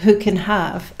who can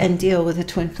have and deal with a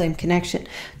twin flame connection.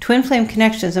 Twin flame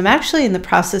connections, I'm actually in the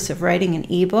process of writing an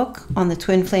ebook on the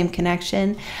twin flame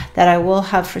connection that I will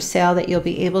have for sale, that you'll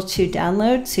be able to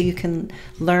download so you can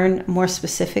learn more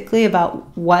specifically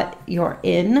about what you're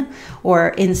in or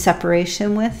in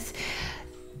separation with.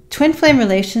 Twin flame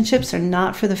relationships are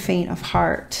not for the faint of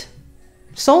heart.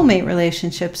 Soulmate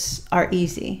relationships are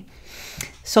easy.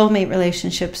 Soulmate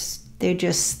relationships,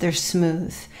 they're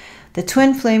smooth. The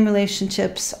twin flame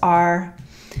relationships are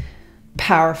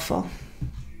powerful,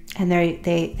 and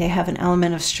they have an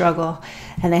element of struggle,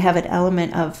 and they have an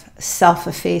element of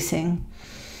self-effacing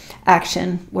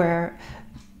action where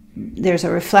there's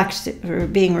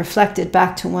being reflected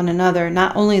back to one another,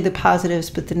 not only the positives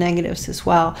but the negatives as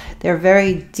well. They're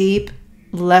very deep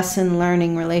lesson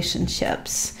learning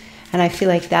relationships, and I feel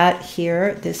like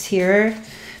this here,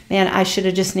 man, I should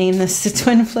have just named this the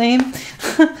twin flame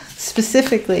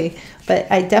specifically, but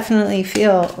I definitely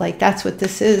feel like that's what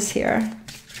this is here.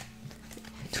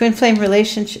 Twin flame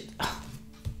relationship,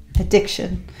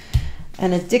 addiction.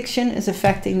 And addiction is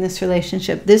affecting this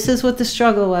relationship. This is what the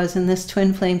struggle was in this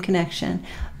twin flame connection.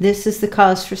 This is the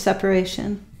cause for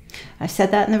separation. I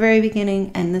said that in the very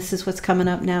beginning, and this is what's coming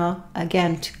up now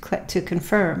again to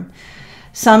confirm.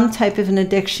 Some type of an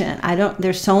addiction.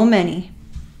 There's so many.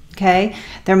 Okay,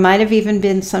 there might have even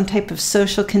been some type of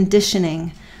social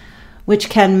conditioning which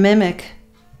can mimic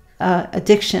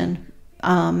addiction,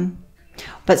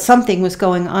 but something was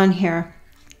going on here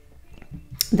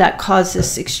that caused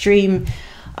this extreme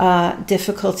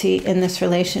difficulty in this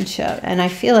relationship. And I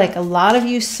feel like a lot of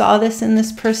you saw this in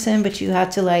this person, but you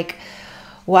had to like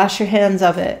wash your hands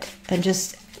of it and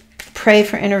just pray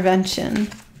for intervention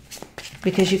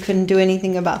because you couldn't do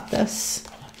anything about this.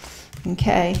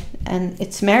 Okay, and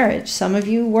it's marriage. Some of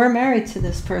you were married to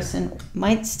this person,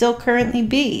 might still currently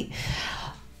be.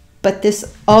 But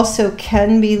this also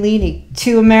can be leading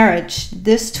to a marriage.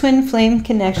 This twin flame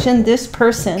connection, this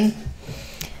person,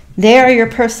 they are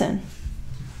your person.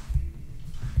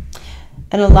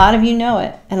 And a lot of you know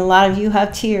it. And a lot of you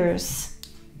have tears.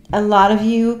 A lot of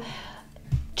you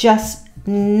just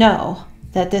know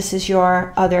that this is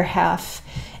your other half.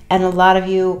 And a lot of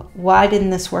you, why didn't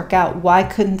this work out? Why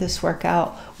couldn't this work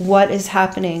out? What is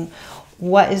happening?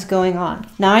 What is going on?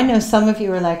 Now, I know some of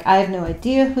you are like, I have no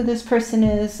idea who this person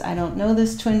is. I don't know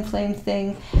this twin flame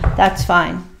thing. That's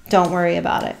fine. Don't worry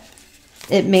about it.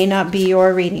 It may not be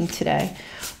your reading today.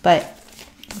 But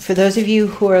for those of you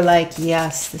who are like,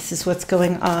 yes, this is what's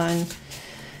going on,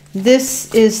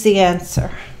 this is the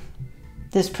answer.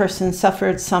 This person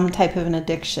suffered some type of an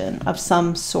addiction of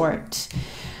some sort.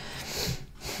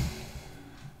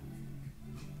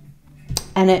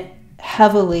 And it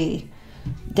heavily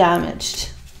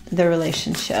damaged the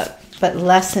relationship. But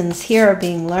lessons here are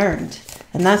being learned.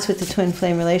 And that's what the twin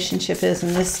flame relationship is.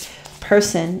 And this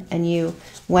person and you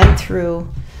went through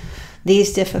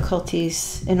these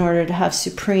difficulties in order to have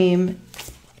supreme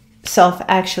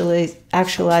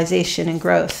self-actualization and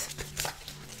growth,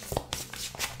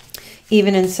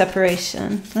 even in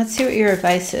separation. Let's see what your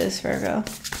advice is, Virgo.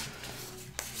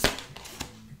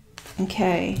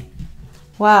 Okay.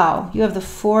 Wow, you have the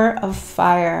Four of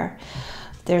Fire.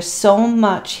 There's so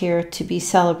much here to be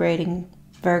celebrating,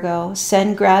 Virgo.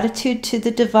 Send gratitude to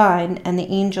the divine and the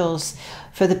angels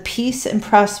for the peace and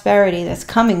prosperity that's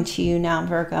coming to you now,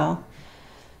 Virgo.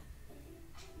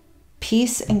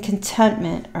 Peace and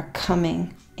contentment are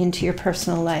coming into your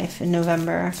personal life in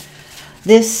November.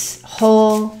 This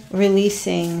whole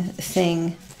releasing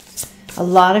thing, a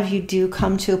lot of you do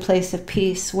come to a place of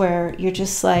peace where you're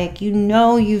just like, you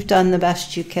know, you've done the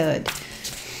best you could.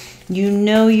 You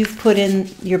know, you've put in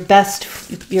your best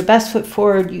foot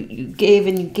forward. You gave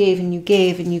and you gave and you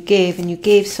gave and you gave and you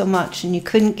gave so much and you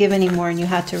couldn't give anymore and you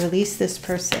had to release this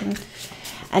person.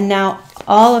 And now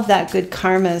all of that good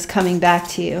karma is coming back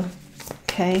to you,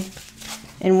 okay?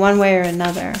 In one way or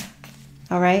another,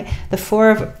 all right? The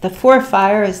four of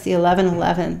fire is the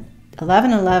 11-11.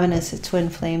 11-11 is a twin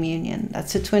flame union.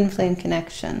 That's a twin flame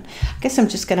connection. I guess I'm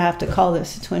just going to have to call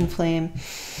this a twin flame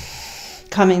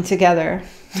coming together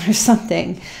or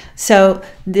something. So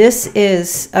this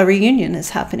is a reunion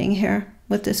is happening here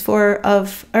with this Four of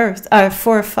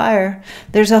Fire.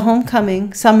 There's a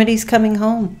homecoming. Somebody's coming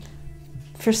home.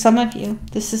 For some of you,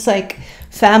 this is like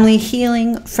family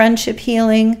healing, friendship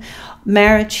healing,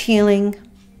 marriage healing,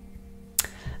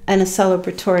 and a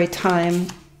celebratory time.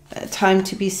 A time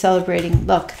to be celebrating.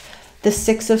 Look, the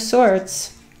Six of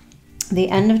Swords, the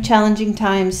end of challenging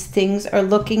times. Things are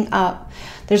looking up.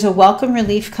 There's a welcome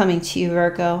relief coming to you,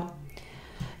 Virgo.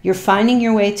 You're finding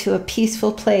your way to a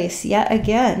peaceful place yet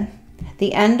again.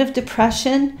 The end of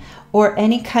depression or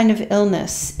any kind of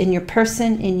illness in your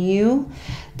person, in you.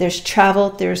 There's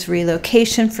travel, there's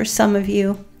relocation for some of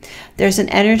you. There's an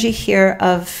energy here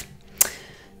of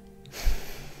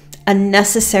a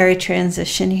necessary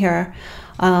transition here.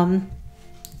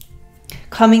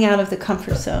 Coming out of the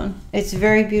comfort zone. It's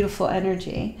very beautiful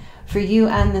energy for you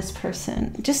and this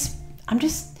person. This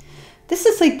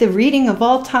is like the reading of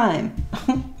all time.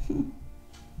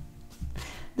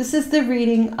 This is the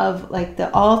reading of like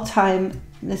the all-time,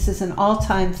 this is an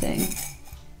all-time thing.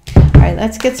 All right,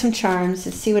 let's get some charms.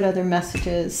 Let's see what other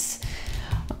messages,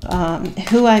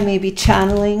 who I may be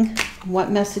channeling, what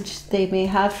message they may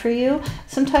have for you.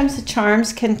 Sometimes the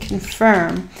charms can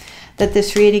confirm that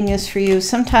this reading is for you.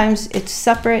 Sometimes it's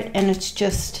separate and it's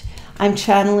just, I'm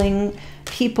channeling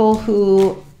people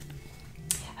who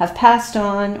have passed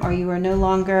on or you are no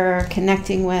longer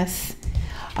connecting with,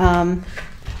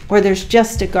 or there's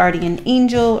just a guardian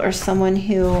angel or someone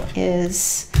who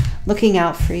is looking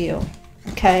out for you,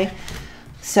 okay?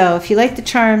 So if you like the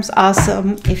charms,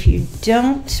 awesome. If you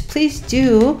don't, please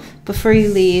do, before you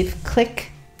leave,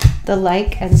 click the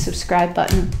like and subscribe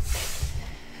button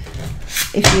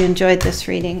if you enjoyed this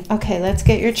reading. Okay, let's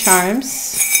get your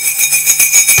charms.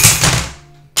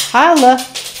 Holla!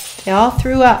 They all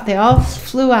flew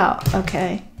out.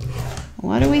 Okay.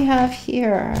 What do we have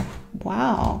here?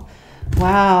 Wow.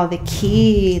 Wow, the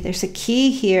key. There's a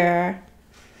key here.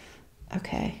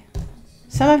 Okay.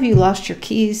 Some of you lost your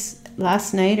keys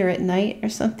last night or at night or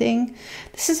something.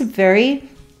 This is a very,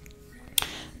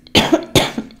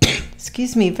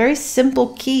 excuse me, very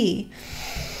simple key.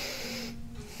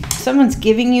 Someone's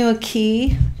giving you a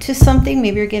key to something.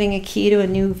 Maybe you're getting a key to a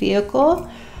new vehicle,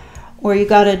 or you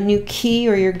got a new key,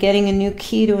 or you're getting a new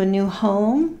key to a new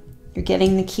home. You're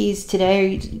getting the keys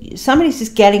today, or somebody's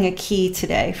just getting a key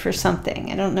today for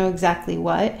something. I don't know exactly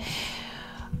what.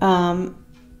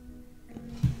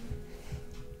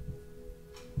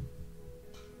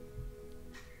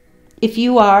 If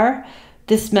you are,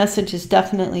 this message is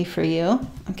definitely for you,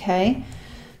 okay?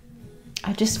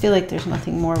 I just feel like there's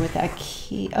nothing more with that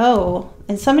key. Oh,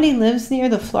 and somebody lives near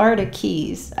the Florida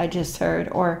Keys, I just heard,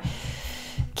 or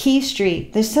Key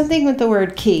Street. There's something with the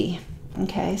word key.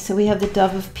 Okay, so we have the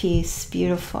Dove of Peace.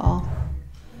 Beautiful.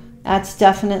 That's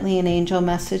definitely an angel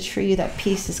message for you, that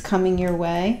peace is coming your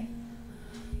way.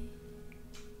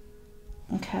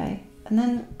 Okay, and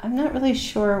then I'm not really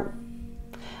sure.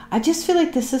 I just feel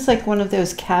like this is like one of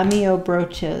those cameo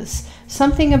brooches.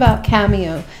 Something about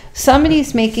cameo.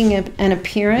 Somebody's making an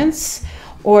appearance,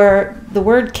 or the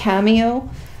word cameo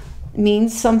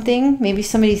means something. Maybe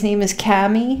somebody's name is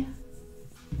Cami.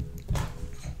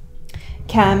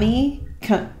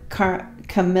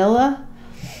 Camilla.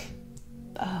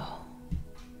 Oh,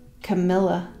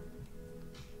 Camilla.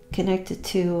 Connected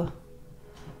to,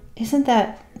 isn't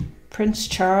that Prince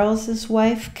Charles's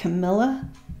wife, Camilla?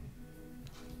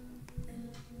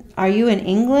 are you in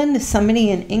England? Is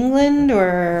somebody in England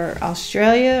or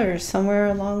Australia or somewhere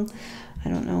along? I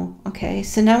don't know. Okay,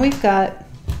 so now we've got,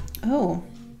 oh.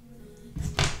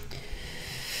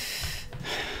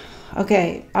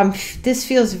 Okay, this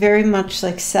feels very much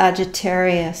like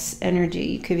Sagittarius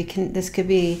energy. This could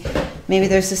be, maybe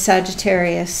there's a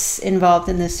Sagittarius involved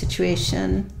in this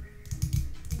situation.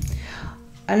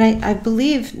 And I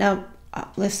believe, now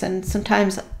listen,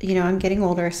 sometimes, you know, I'm getting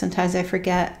older, sometimes I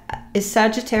forget. Is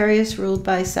Sagittarius ruled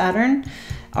by Saturn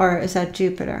or is that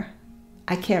Jupiter?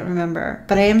 I can't remember,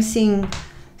 but I am seeing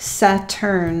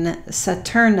Saturn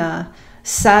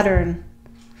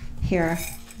here.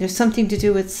 There's something to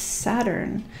do with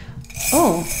Saturn.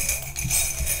 Oh,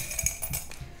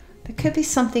 there could be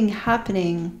something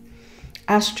happening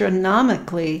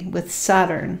astronomically with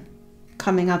Saturn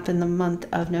coming up in the month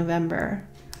of November.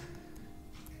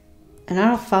 And I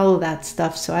don't follow that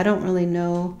stuff, so I don't really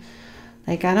know.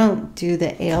 Like, I don't do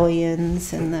the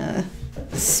aliens and the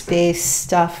space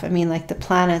stuff. I mean, like the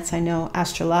planets, I know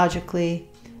astrologically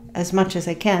as much as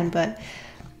I can, but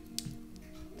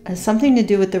has something to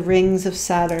do with the rings of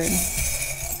Saturn.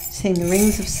 Saying the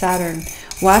rings of Saturn.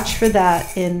 Watch for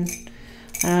that in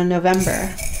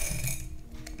November.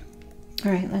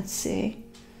 All right, let's see.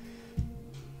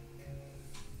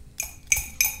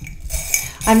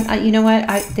 You know what?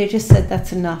 They just said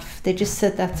that's enough. They just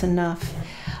said that's enough.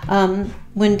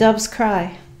 When doves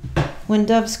cry. When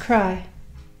doves cry.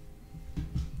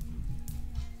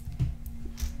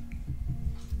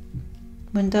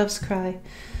 When doves cry.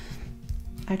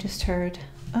 I just heard,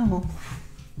 oh.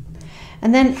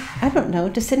 And then, I don't know,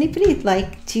 does anybody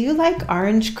do you like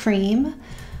orange cream?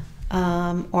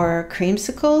 Or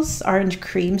creamsicles? Orange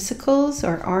creamsicles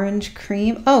or orange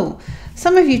cream? Oh,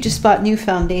 some of you just bought new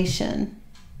foundation.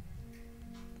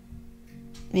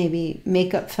 Maybe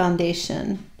makeup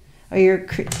foundation. Or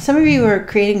some of you are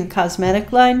creating a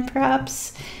cosmetic line,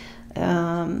 perhaps.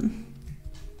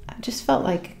 I just felt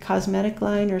like a cosmetic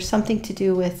line or something to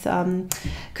do with,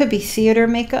 could be theater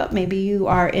makeup. Maybe you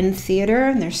are in theater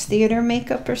and there's theater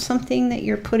makeup or something that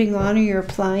you're putting on or you're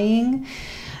applying.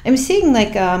 I'm seeing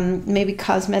like maybe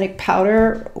cosmetic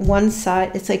powder. One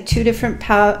side, it's like two different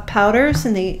powders,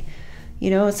 and they, you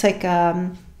know, it's like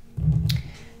a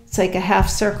half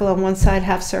circle on one side,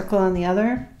 half circle on the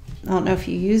other. I don't know if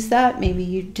you use that. Maybe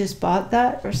you just bought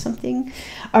that or something.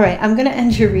 All right, I'm going to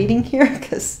end your reading here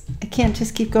because I can't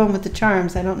just keep going with the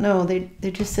charms. I don't know. They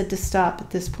just said to stop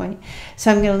at this point. So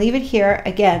I'm going to leave it here.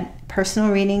 Again,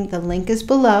 personal reading. The link is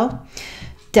below.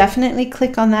 Definitely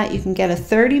click on that. You can get a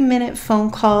 30-minute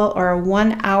phone call or a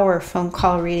 1-hour phone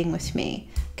call reading with me.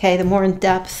 Okay, the more in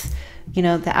depth, you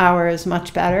know, the hour is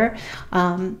much better.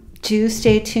 Do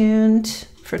stay tuned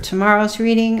for tomorrow's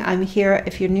reading. I'm here,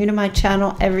 if you're new to my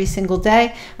channel, every single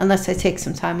day, unless I take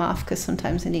some time off, because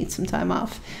sometimes I need some time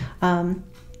off.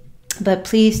 But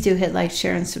please do hit like,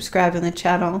 share, and subscribe on the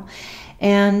channel.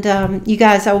 And you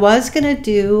guys, I was going to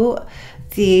do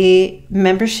the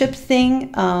membership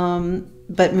thing,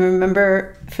 but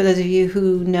remember, for those of you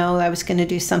who know, I was going to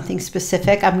do something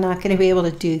specific. I'm not going to be able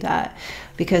to do that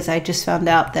because I just found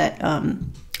out that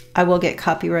I will get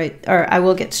copyright, or I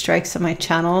will get strikes on my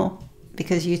channel,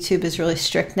 because YouTube is really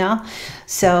strict now.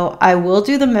 So I will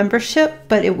do the membership,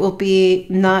 but it will be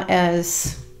not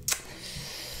as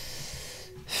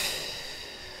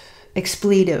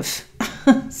expletive,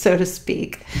 so to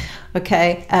speak,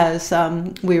 okay, as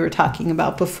we were talking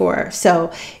about before.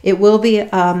 So it will be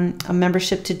a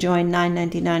membership to join,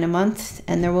 $9.99 a month,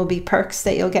 and there will be perks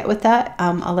that you'll get with that.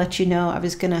 I'll let you know. I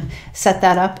was going to set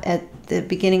that up at the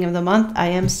beginning of the month. I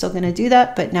am still going to do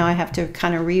that, but now I have to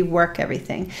kind of rework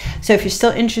everything. So if you're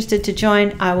still interested to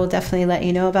join, I will definitely let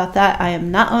you know about that. I am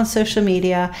not on social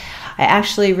media. I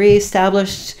actually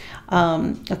reestablished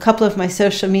a couple of my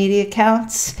social media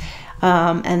accounts,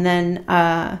 and then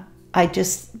I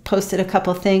just posted a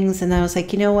couple things, and I was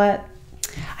like, you know what?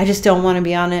 I just don't want to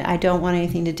be on it. I don't want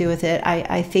anything to do with it.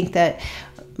 I think that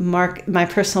my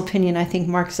personal opinion, I think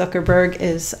Mark Zuckerberg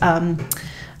is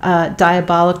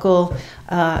diabolical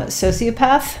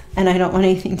sociopath, and I don't want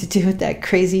anything to do with that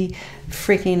crazy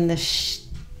freaking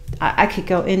I could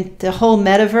go in the whole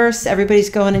metaverse. Everybody's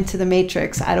going into the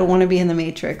Matrix. I don't want to be in the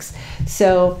Matrix.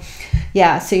 So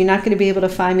yeah, so you're not going to be able to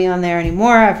find me on there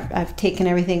anymore. I've taken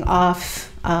everything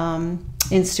off.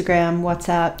 Instagram,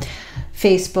 WhatsApp,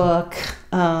 Facebook.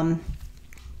 I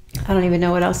don't even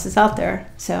know what else is out there.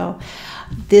 So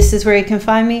this is where you can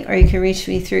find me, or you can reach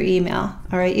me through email.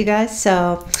 All right, you guys.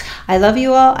 So I love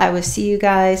you all. I will see you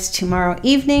guys tomorrow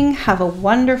evening. Have a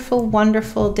wonderful,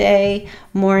 wonderful day,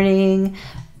 morning,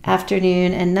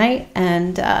 afternoon, and night.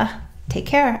 And take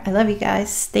care. I love you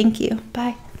guys. Thank you.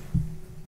 Bye.